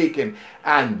be shaken.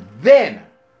 And then,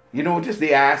 you notice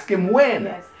they ask him when.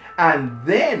 Yes. And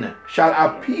then shall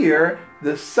appear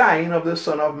the sign of the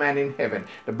Son of Man in heaven.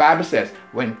 The Bible says,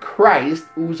 when Christ,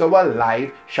 who's our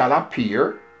life, shall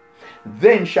appear,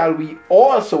 then shall we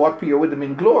also appear with him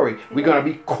in glory. We're going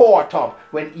to be caught up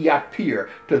when he appear.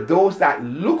 To those that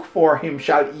look for him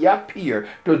shall he appear.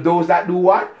 To those that do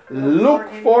what?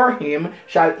 Look for him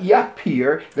shall he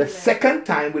appear the second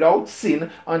time without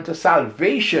sin unto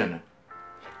salvation.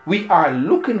 We are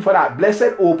looking for that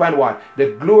blessed hope and what?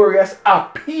 The glorious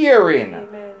appearing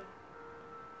Amen.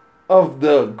 of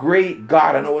the great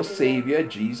God and our Savior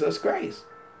Jesus Christ.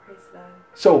 Praise God.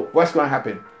 So what's going to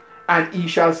happen? And he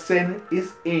shall send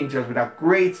his angels with a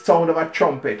great sound of a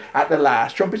trumpet. At the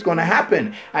last trumpet is going to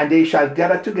happen. And they shall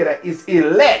gather together his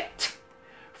elect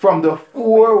from the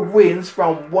four winds,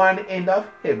 from one end of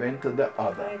heaven to the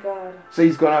other. My God. So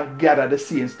he's going to gather the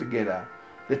saints together.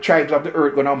 The tribes of the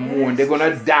earth going to mourn. They're going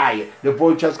to die. The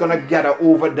vultures going to gather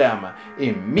over them.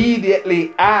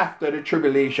 Immediately after the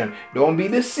tribulation. Don't be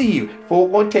deceived.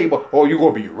 Folk going to tell you, oh, you're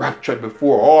going to be raptured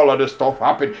before all of this stuff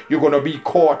happen. You're going to be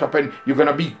caught up and you're going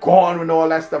to be gone when all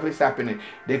that stuff is happening.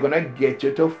 They're going to get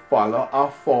you to follow a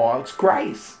false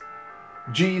Christ.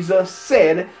 Jesus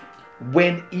said,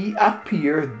 when he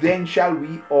appear, then shall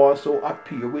we also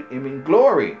appear with him in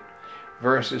glory.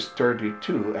 Verses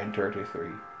 32 and 33.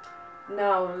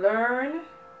 Now learn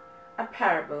a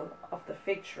parable of the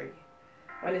fig tree.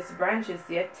 When its branch is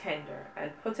yet tender,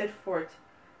 and putteth forth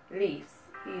leaves,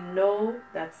 ye know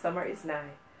that summer is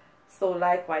nigh. So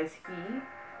likewise he,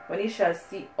 when he shall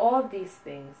see all these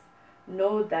things,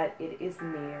 know that it is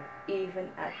near, even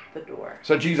at the door.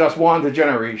 So Jesus warned the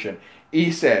generation.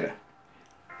 He said,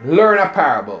 learn a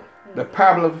parable. The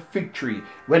parable of the fig tree.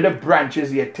 When the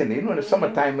branches are tender. You know, in the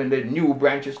summertime when the new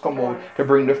branches come out to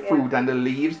bring the fruit and the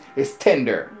leaves, it's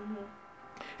tender.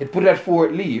 It put that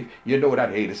forward leaf, you know that,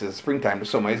 hey, this is springtime, the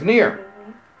summer is near.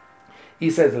 He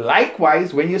says,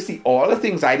 likewise, when you see all the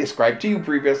things I described to you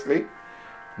previously,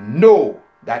 know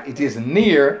that it is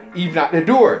near, even at the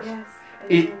doors. Yes.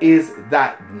 It is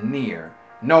that near.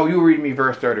 Now you read me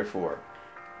verse 34.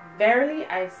 Verily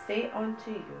I say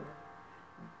unto you,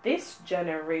 this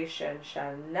generation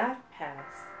shall not pass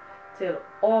till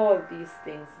all these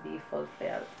things be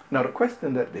fulfilled. Now the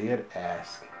question that they had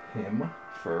asked him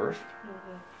first,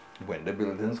 when the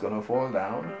building's going to fall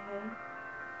down,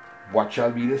 what shall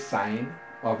be the sign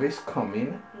of his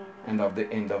coming and of the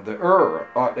end of the earth,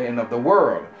 or the end of the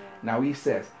world? Now he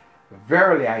says,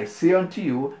 verily I say unto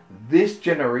you, this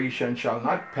generation shall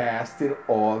not pass till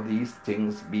all these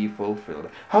things be fulfilled.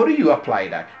 How do you apply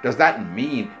that? Does that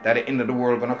mean that the end of the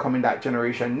world is going to come in that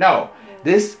generation? No.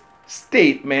 This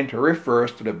statement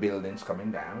refers to the buildings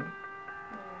coming down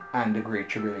and the great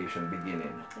tribulation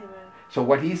beginning. Amen. So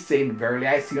what he's saying, verily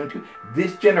I say unto you,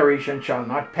 this generation shall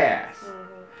not pass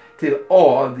till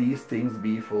all these things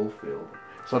be fulfilled.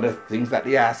 So the things that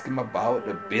they ask him about,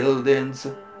 the buildings,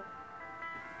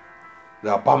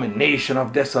 the abomination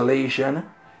of desolation,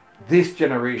 this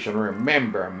generation,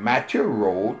 remember, Matthew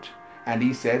wrote, and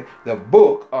he said, the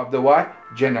book of the what?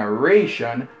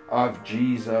 Generation of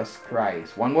Jesus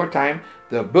Christ. One more time,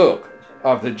 the book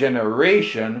of the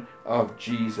generation of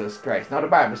Jesus Christ. Now the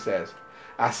Bible says,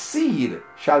 a seed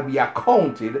shall be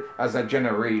accounted as a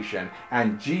generation,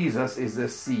 and Jesus is the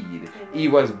seed. He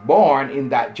was born in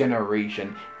that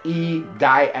generation. He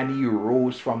died and he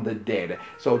rose from the dead.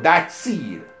 So that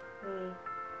seed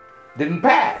didn't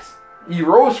pass. He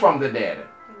rose from the dead.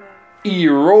 He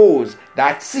rose,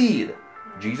 that seed.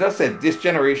 Jesus said, this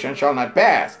generation shall not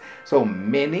pass. So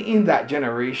many in that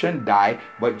generation die,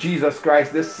 but Jesus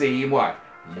Christ the same what?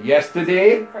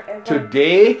 Yesterday,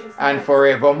 today, and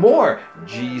forevermore.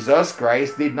 Jesus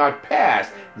Christ did not pass.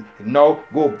 Now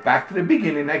go back to the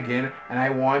beginning again, and I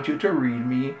want you to read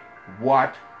me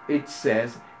what it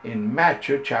says in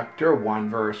Matthew chapter 1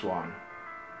 verse 1.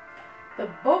 The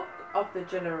book of the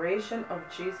generation of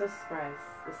Jesus Christ,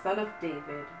 the son of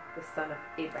David, the son of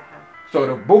Abraham. So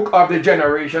the book of the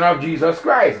generation of Jesus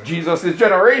Christ. Jesus is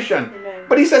generation. Amen.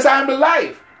 But he says, I am the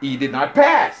life. He did not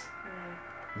pass.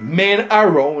 Men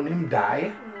around him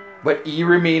died, but he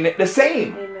remained the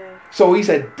same. Amen. So he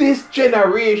said, this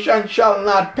generation shall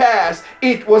not pass.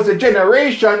 It was the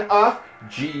generation of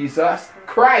Jesus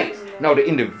Christ. Now the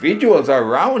individuals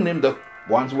around him, the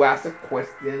ones who ask the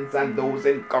questions, and those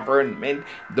in government,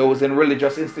 those in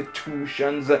religious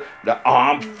institutions, the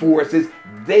armed forces,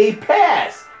 they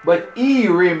pass. But he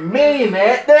remained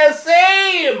the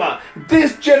same.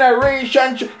 This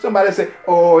generation. Somebody say,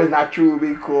 oh, it's not true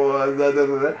because.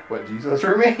 But Jesus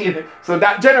remained. So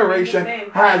that generation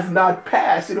has not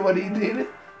passed. You know what he did?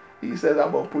 He says,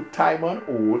 I'm going to put time on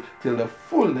hold till the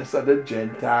fullness of the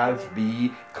Gentiles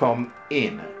be come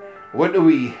in. What do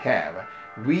we have?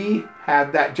 We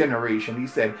have that generation. He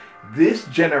said, this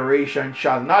generation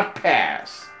shall not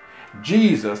pass.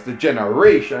 Jesus, the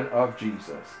generation of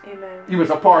Jesus. Amen. He was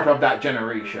a part of that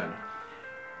generation.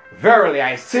 Verily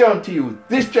I say unto you,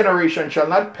 this generation shall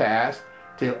not pass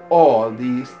till all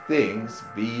these things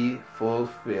be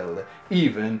fulfilled,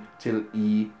 even till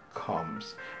he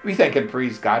comes. We thank and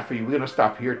praise God for you. We're going to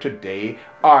stop here today.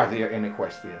 Are there any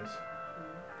questions?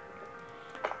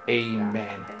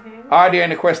 Amen. Are there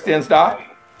any questions, Doc?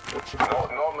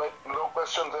 No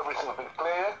questions. Everything's been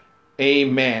clear.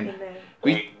 Amen.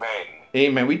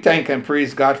 Amen. We thank and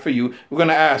praise God for you. We're going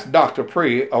to ask Doc to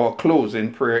pray our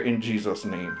closing prayer in Jesus'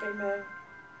 name. Amen.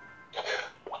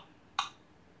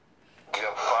 Dear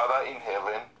Father in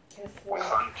heaven, Yes, we Lord.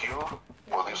 thank you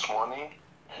for this morning.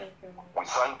 Thank you, Lord. We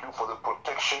thank you for the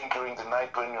protection during the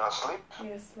night when you are asleep.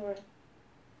 Yes, Lord.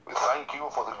 We thank you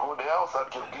for the good health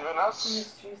that you've given us.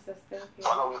 Yes, Jesus. Thank you.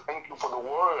 Father, we thank you for the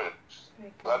word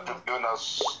Thank you, that Lord. you've given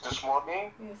us this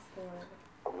morning. Yes, Lord.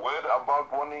 A word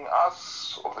about warning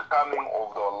us of the coming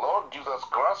of the Lord Jesus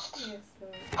Christ. Yes,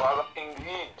 Lord. Father,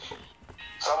 indeed,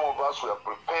 some of us were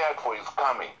prepared for his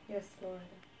coming. Yes, Lord.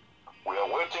 We are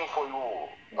waiting for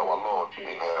you, our Lord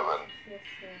in heaven. Yes,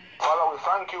 Lord. Father, we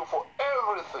thank you for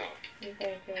everything. We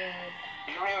thank you, Lord.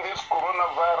 Even this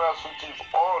coronavirus which is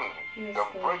on, Yes, the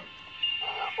Lord. break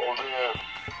of the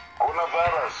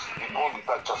coronavirus, it won't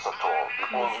touch us at all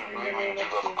because we believe in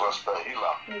Jesus Christ the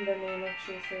healer. In the name of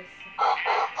Jesus.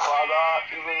 Father,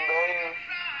 even then,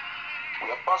 we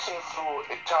are passing through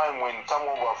a time when some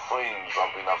of our friends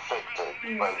have been affected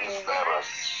by this virus.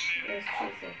 Yes,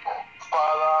 Jesus.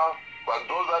 Father, but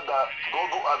those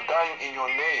who are dying in your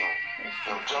name, Yes,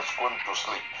 they've Jesus. just gone to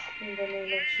sleep. In the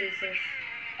name of Jesus.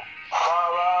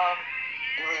 Father,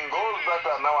 even those that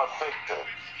are now affected,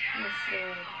 Yes,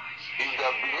 Lord. if they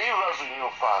are believers in you,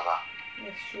 Father,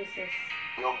 Yes, Jesus.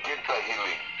 they'll get the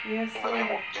healing Yes, in the name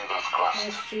Lord. of Jesus Christ.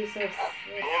 Yes, Jesus. Yes,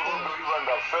 Those who Lord. believe and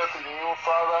have faith in you,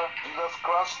 Father, Jesus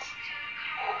Christ,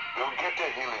 they'll get a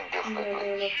healing In the definitely.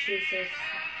 name of Jesus.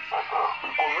 We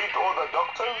commit all the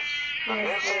doctors, the Yes,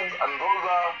 nurses, Lord. and those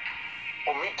that are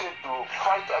committed to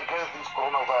fight against this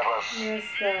coronavirus. Yes,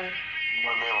 God. In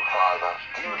your name, Father.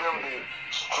 Give them the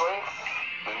strength,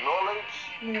 the knowledge,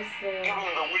 Yes, Lord. give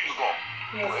them the wisdom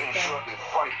to Yes, ensure God. they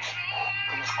fight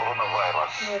this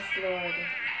coronavirus. Yes, Lord.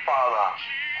 Father,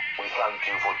 we thank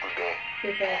you for today.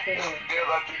 We thank you, This Lord. day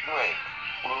that you made,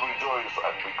 we'll rejoice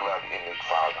and be glad in it,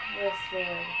 Father. Yes,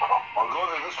 Lord.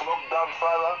 Although in this lockdown,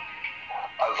 Father,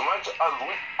 as much as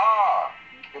we are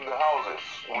in the houses,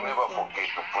 we'll Yes, never Lord. forget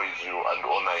to praise you and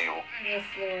honor you Yes,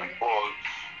 Lord. because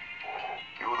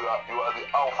you are the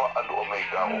Alpha and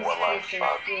Omega of Yes, our lives, Jesus.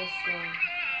 Father. Yes, Lord.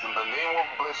 In the name of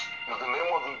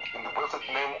in the blessed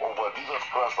name of our Jesus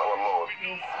Christ, our Lord,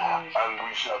 Yes, Lord. and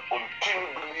we shall continue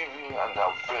believing and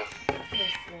have faith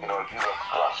Yes, in Lord. our Jesus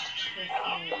Christ. Yes,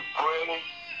 We Lord. pray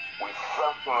with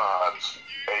thankful hearts.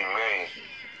 Amen.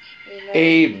 Amen.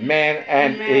 Amen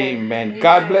and Amen. amen. Amen.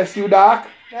 God bless you, Doc.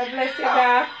 God bless you,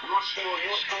 Doc. You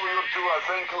too. I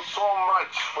thank you so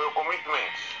much for your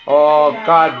commitment. Oh, Thank you,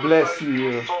 God bless Thank you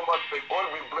you. so much. May God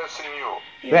be blessing you.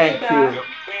 Thank too, you. Doc. You're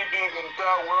feeding the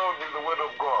entire world with the word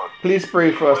of God. Please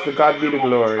pray for us. To God be the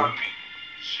glory.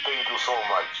 Thank you so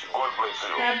much. God bless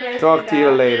you. God bless Talk you, to you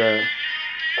Doc. later.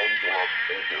 Thank you, Lord.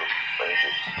 Thank you. Thank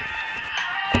you.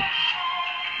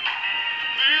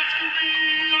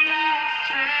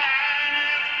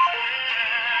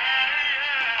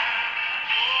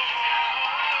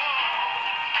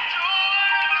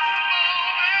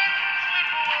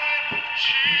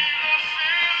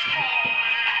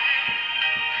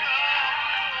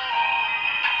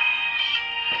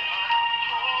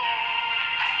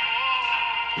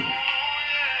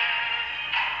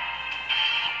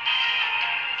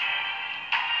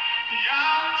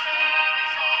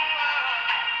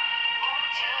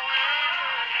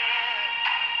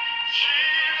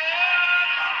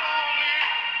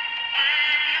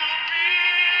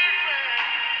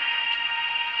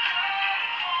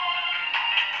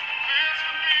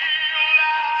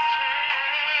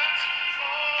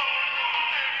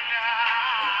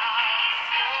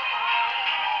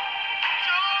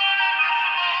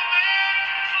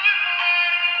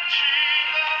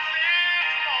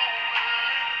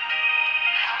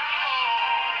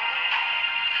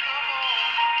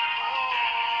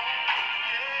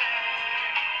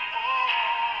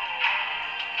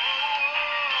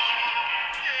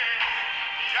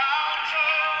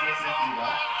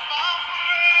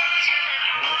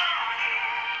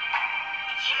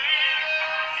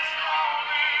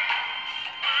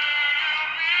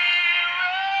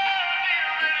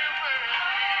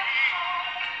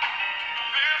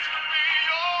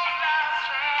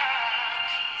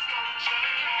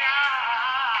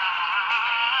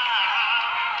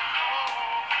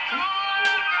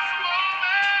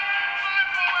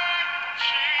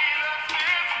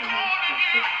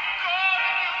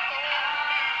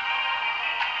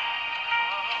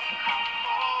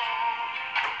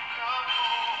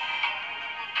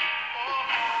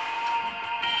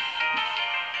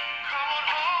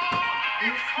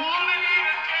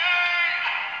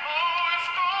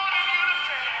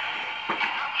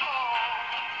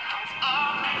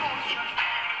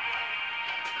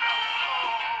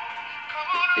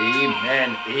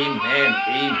 Amen, amen,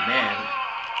 amen.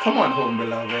 Come on home,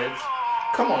 beloveds.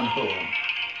 Come on home.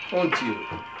 Won't you?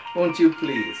 Won't you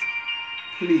please?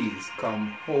 Please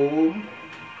come home